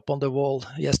put it up on the wall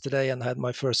yesterday and had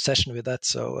my first session with that.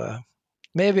 So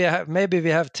maybe we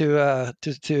have to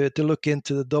look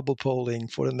into the double poling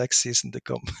for the next season to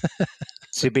come.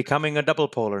 So you're becoming a double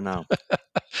poler now.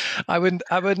 I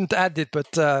wouldn't add it,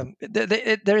 but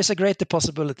there is a greater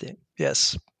possibility.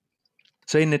 Yes.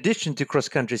 So in addition to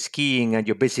cross-country skiing and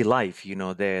your busy life,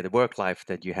 the work life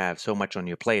that you have so much on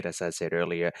your plate, as I said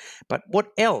earlier, but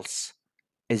what else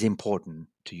is important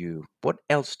to you? What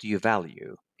else do you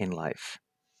value in life?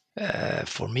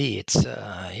 For me, it's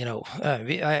I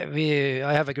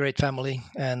have a great family,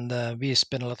 and we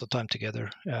spend a lot of time together.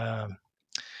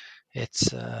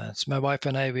 It's my wife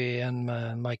and I,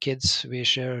 and my kids. We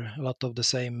share a lot of the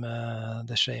same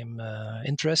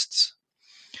interests.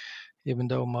 Even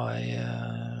though my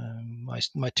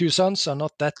 2 sons are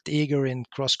not that eager in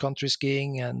cross country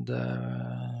skiing and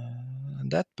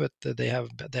that, but they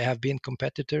have been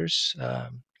competitors.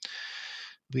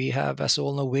 We have, as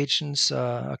all Norwegians,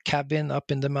 a cabin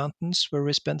up in the mountains where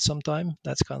we spend some time.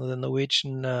 That's kind of the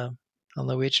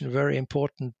Norwegian very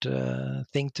important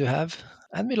thing to have.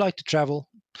 And we like to travel,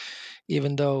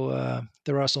 even though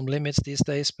there are some limits these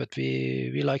days. But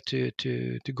we like to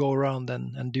go around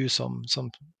and do some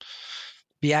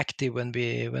be active when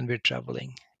we're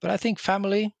traveling. But I think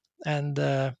family, and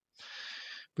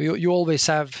you always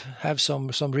have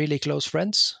some really close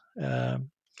friends.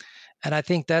 And I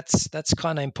think that's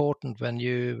kind of important when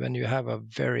you have a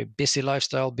very busy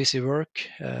lifestyle, busy work.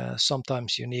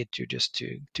 Sometimes you need to just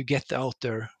to get out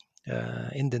there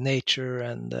in the nature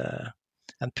and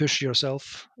push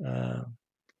yourself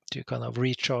to kind of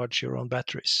recharge your own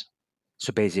batteries.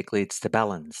 So basically, it's the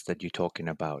balance that you're talking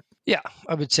about. Yeah,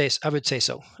 I would say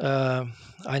so.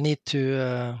 I need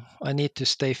to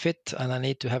stay fit, and I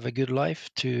need to have a good life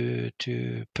to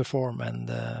perform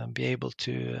and be able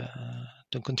to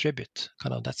contribute.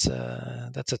 Kind of that's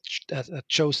a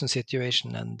chosen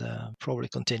situation, and probably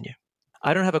continue.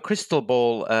 I don't have a crystal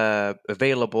ball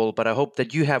available, but I hope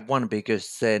that you have one,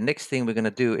 because the next thing we're going to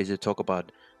do is to talk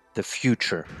about the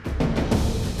future.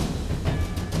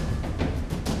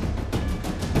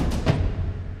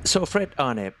 So, Fred,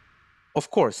 Arne, of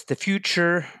course, the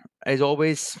future is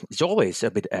always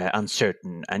a bit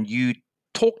uncertain, and you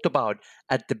talked about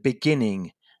at the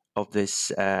beginning of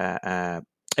this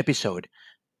episode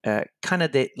kind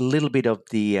of the little bit of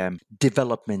the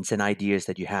developments and ideas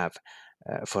that you have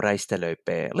for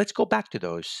Reistelöpe. Let's go back to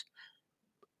those.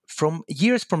 From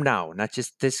years from now, not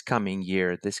just this coming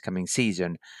year, this coming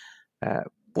season,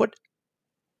 what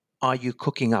are you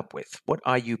cooking up with? What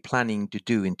are you planning to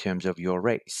do in terms of your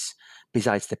race,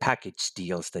 besides the package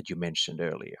deals that you mentioned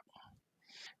earlier?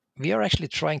 We are actually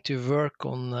trying to work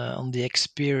on the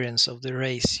experience of the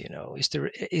race.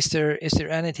 Is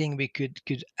there anything we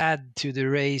could add to the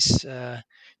race,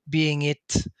 being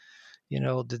it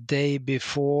the day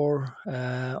before,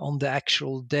 on the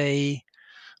actual day,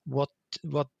 what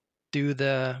do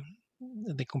the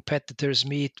competitors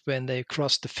meet when they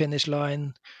cross the finish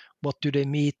line? What do they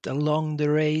meet along the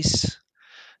race?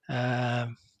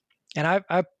 And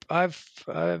I've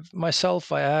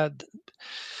myself, I had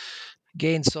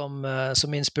gained some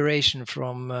inspiration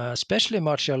from especially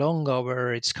Marcialonga,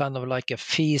 where it's kind of like a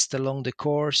feast along the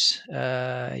course.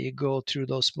 You go through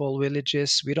those small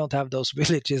villages. We don't have those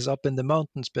villages up in the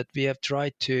mountains, but we have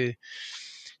tried to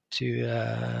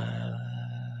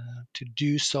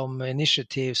do some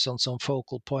initiatives on some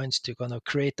focal points to kind of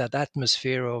create that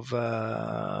atmosphere of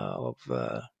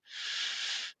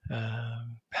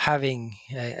having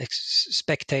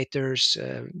spectators,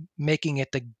 making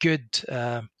it a good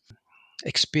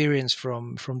experience for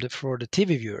the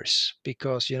TV viewers,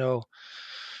 because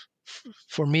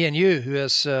for me and you, who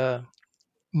has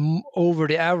over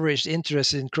the average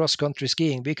interest in cross country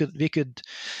skiing, we could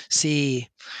see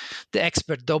the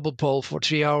expert double pole for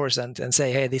 3 hours and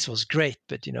say, hey, this was great.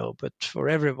 But but for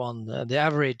everyone, the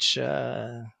average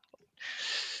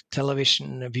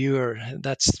television viewer,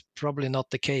 that's probably not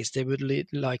the case. They would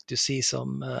like to see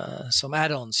some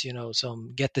add-ons,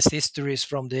 some get the histories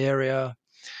from the area,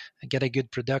 get a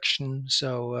good production.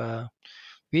 So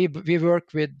we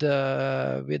work with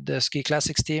the Ski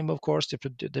Classics team, of course, the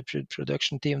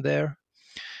production team there.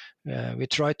 We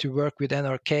try to work with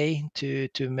NRK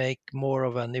to make more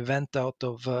of an event out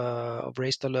of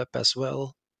Reisteløp as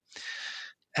well.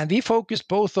 And we focus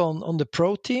both on the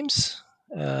pro teams,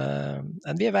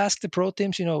 and we have asked the pro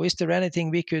teams, is there anything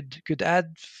we could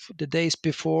add the days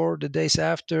before, the days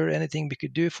after, anything we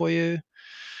could do for you?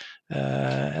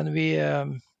 And we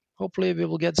hopefully we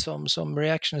will get some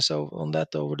reactions on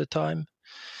that over the time.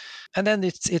 And then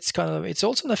it's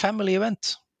also a family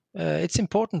event. It's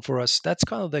important for us. That's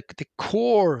kind of the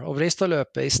core of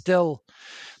Reisteløp is still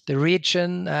the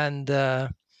region and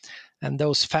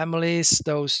those families,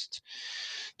 those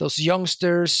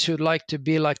youngsters who like to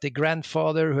be like the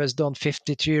grandfather who has done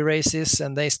 53 races,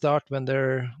 and they start when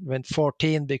they're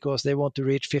 14 because they want to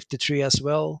reach 53 as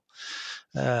well.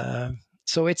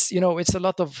 So it's it's a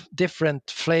lot of different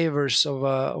flavors of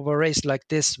a race like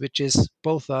this, which is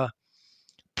both a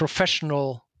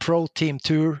professional pro team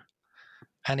tour,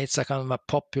 and it's a kind of a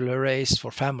popular race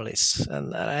for families.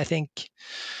 And I think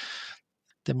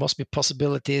there must be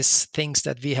possibilities, things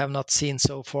that we have not seen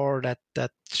so far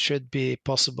that should be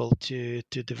possible to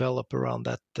develop around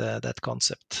that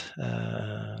concept.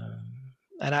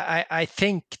 And I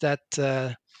think that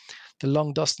the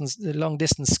long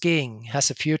distance skiing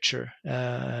has a future,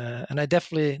 and I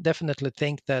definitely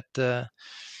think that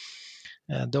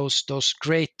those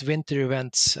great winter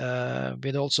events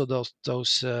with also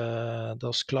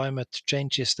those climate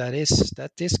changes that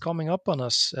is coming up on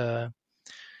us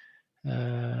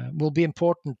will be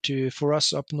important for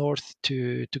us up north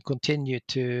to continue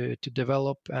to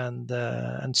develop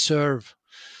and serve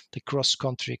the cross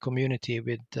country community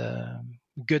with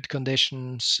good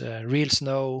conditions, real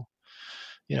snow,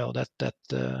 that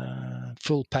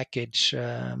full package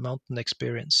mountain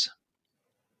experience.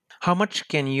 How much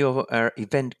can your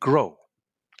event grow?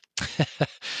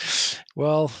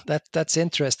 Well, that's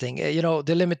interesting.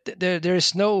 The limit there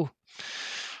is no,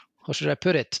 how should I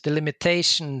put it? The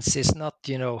limitations is not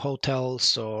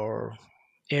hotels or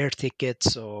air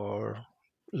tickets or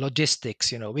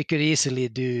logistics. We could easily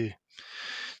do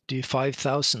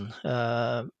 5,000.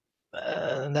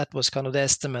 And that was kind of the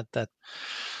estimate that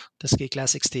the Ski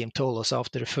Classics team told us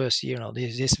after the first year.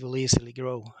 This will easily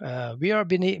grow. We have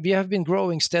been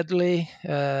growing steadily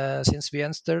since we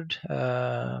entered,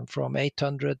 from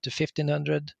 800 to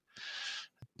 1,500.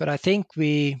 But I think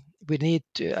we need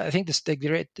to. I think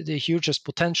the hugest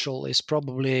potential is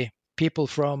probably people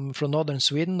from northern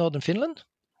Sweden, northern Finland,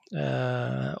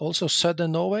 also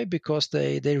southern Norway, because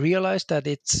they realize that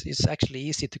it's actually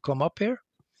easy to come up here.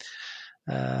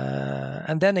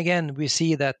 And then again, we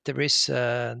see that there is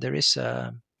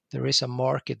a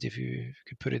market, if you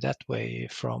could put it that way,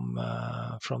 from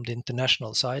the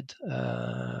international side.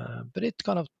 But it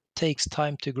kind of takes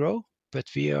time to grow. But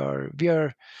we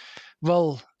are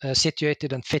well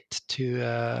situated and fit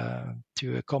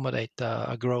to accommodate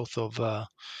a growth of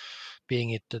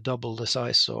being it double the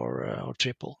size or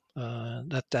triple.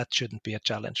 That shouldn't be a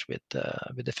challenge with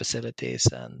the facilities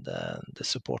and the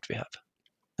support we have.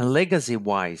 And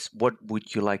legacy-wise, what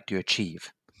would you like to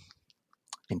achieve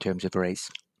in terms of race?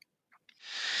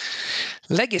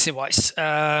 Legacy-wise,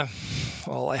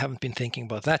 well, I haven't been thinking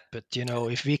about that, but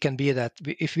if we can be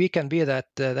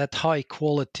that high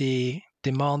quality,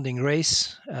 demanding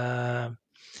race,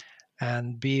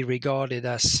 and be regarded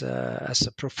as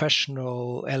a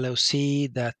professional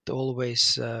LOC that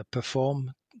always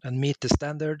perform and meet the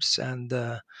standards, and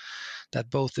that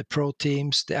both the pro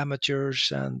teams, the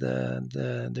amateurs, and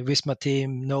the Visma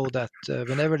team know that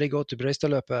whenever they go to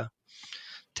Breistadløpet,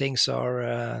 things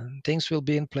will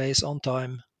be in place on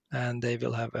time, and they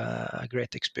will have a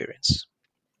great experience.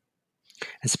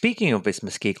 And speaking of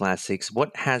Visma Ski Classics,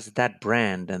 what has that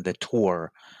brand and the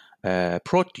tour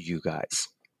brought to you guys?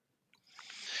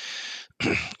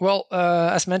 Well,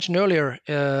 as mentioned earlier,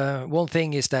 one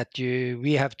thing is that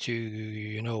we have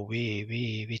to,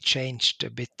 we changed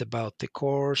a bit about the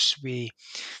course. We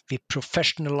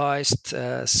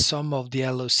professionalized some of the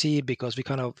LOC because we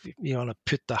kind of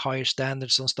put the higher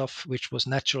standards on stuff, which was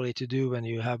naturally to do when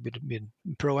you have with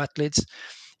pro athletes.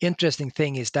 Interesting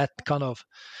thing is that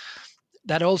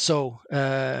that also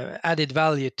added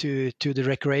value to the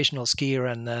recreational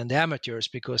skier and the amateurs,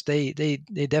 because they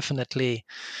definitely,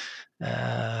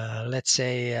 let's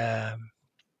say,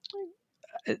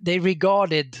 they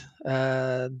regarded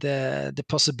the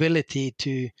possibility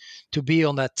to be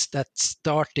on that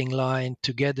starting line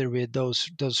together with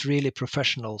those really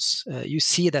professionals. You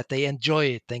see that they enjoy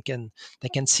it. They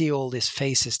can see all these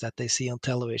faces that they see on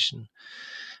television.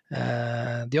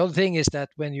 The other thing is that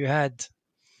when you had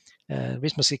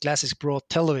Visma Ski Classics brought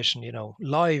television,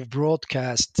 live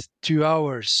broadcast 2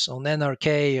 hours on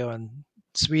NRK, on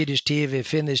Swedish TV,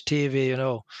 Finnish TV,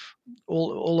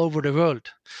 all over the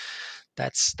world.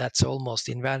 That's almost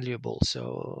invaluable.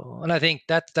 So, and I think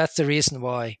that's the reason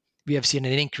why we have seen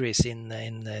an increase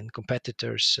in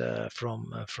competitors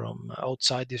from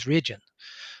outside this region.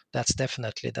 That's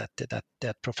definitely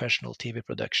that professional TV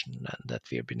production, and that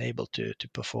we've been able to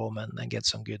perform and get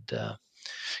some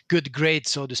good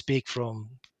grades, so to speak, from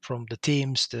the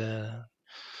teams, the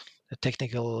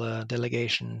technical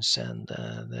delegations, and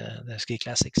the Ski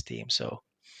Classics team. So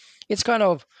it's kind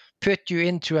of put you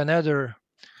into another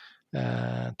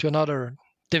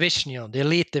division, the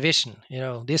elite division.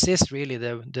 This is really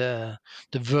the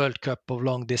World Cup of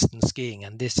long distance skiing,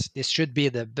 and this should be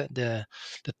the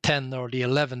 10 or the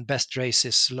 11 best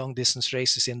races, long distance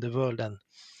races in the world,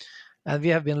 and we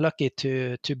have been lucky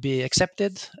to be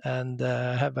accepted and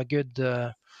have a good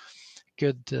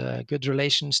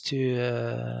relations to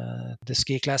the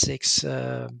Ski Classics,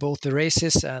 both the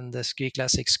races and the Ski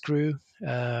Classics crew.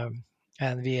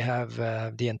 And we have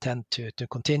the intent to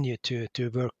continue to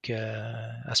work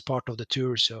as part of the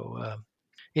tour. So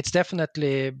it's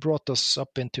definitely brought us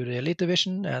up into the elite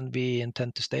division, and we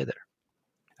intend to stay there.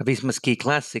 Visma Ski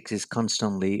Classics is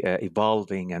constantly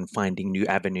evolving and finding new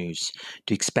avenues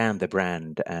to expand the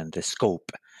brand and the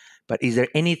scope. But is there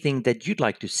anything that you'd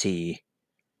like to see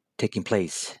taking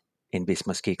place in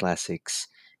Visma Ski Classics?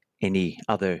 Any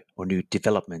other or new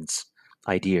developments,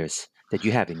 ideas that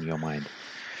you have in your mind?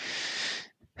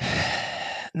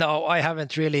 No, I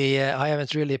haven't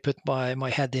really put my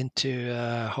head into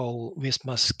how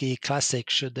Visma Ski Classic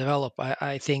should develop.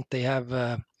 I think they have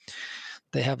a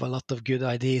lot of good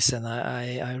ideas, and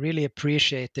I really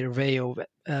appreciate their way of.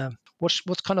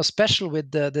 What's kind of special with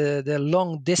the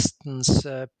long distance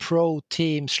pro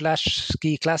team /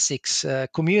 Ski Classics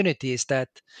community is that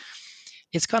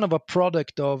it's kind of a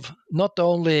product of not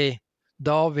only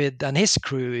David and his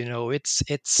crew. It's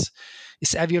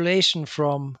evaluation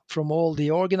from all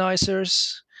the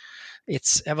organizers.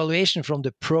 It's evaluation from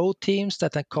the pro teams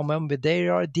that have come in with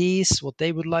their ideas, what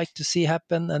they would like to see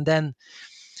happen, and then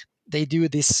they do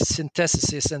this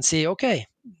synthesis and say, okay,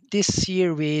 this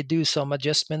year we do some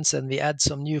adjustments and we add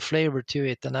some new flavor to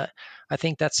it. And I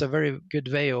think that's a very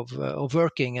good way of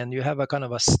working, and you have a kind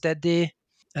of a steady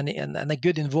and a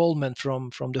good involvement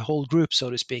from the whole group, so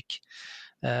to speak.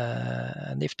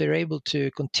 And if they're able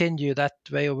to continue that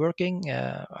way of working,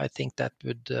 I think that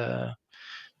would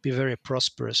be very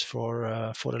prosperous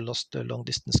for the long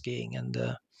distance skiing.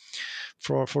 And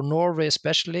for Norway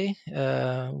especially,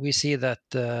 we see that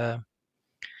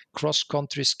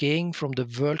cross-country skiing from the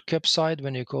World Cup side,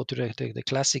 when you go to the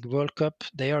Classic World Cup,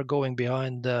 they are going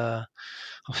behind,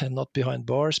 not behind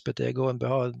bars, but they're going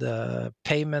behind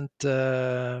payment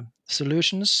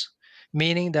solutions,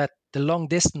 meaning that the long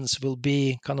distance will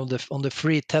be kind of on the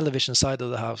free television side of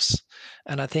the house,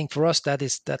 and I think for us that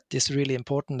is really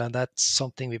important, and that's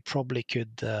something we probably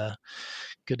could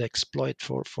exploit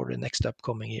for the next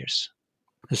upcoming years.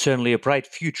 Certainly a bright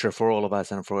future for all of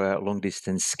us and for long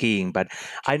distance skiing. But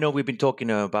I know we've been talking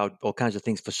about all kinds of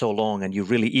things for so long, and you're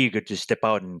really eager to step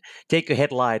out and take a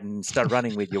headlight and start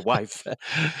running with your wife.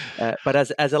 But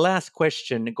as a last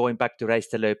question, going back to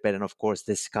Reisterløpet, and of course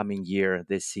this coming year,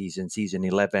 this season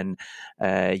 11,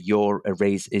 your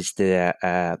race is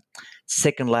the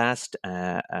second last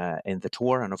in the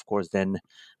tour, and of course then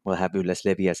we'll have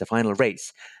Ylläslevi as a final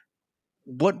race.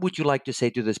 What would you like to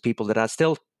say to those people that are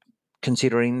still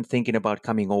thinking about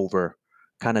coming over,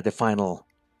 kind of the final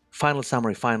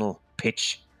summary, final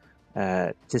pitch,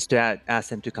 just to ask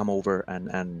them to come over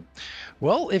and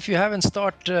Well, if you haven't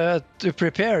started to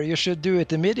prepare, you should do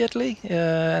it immediately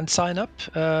and sign up.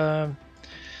 The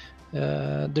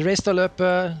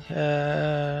Reisterløpet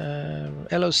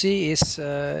LOC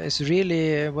is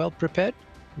really well prepared.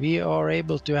 We are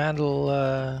able to handle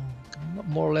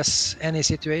more or less any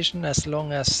situation as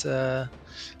long as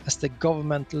the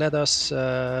government let us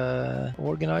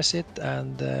organize it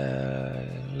and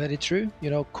let it through.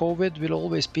 COVID will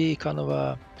always be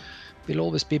will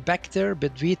always be back there,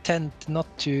 but we tend not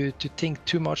to think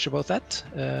too much about that.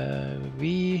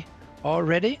 We are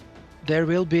ready. There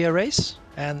will be a race,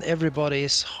 and everybody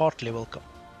is heartily welcome.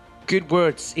 Good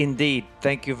words indeed.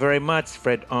 Thank you very much,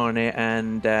 Fred Arne,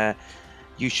 and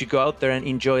you should go out there and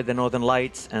enjoy the Northern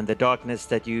Lights and the darkness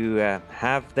that you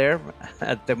have there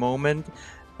at the moment.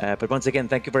 But once again,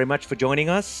 thank you very much for joining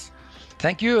us.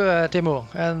 Thank you, Timo,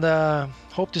 and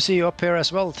hope to see you up here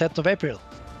as well, 10th of April.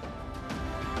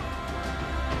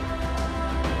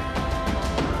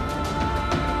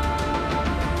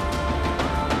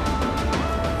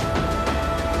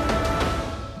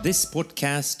 This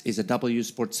podcast is a W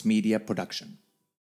Sports Media production.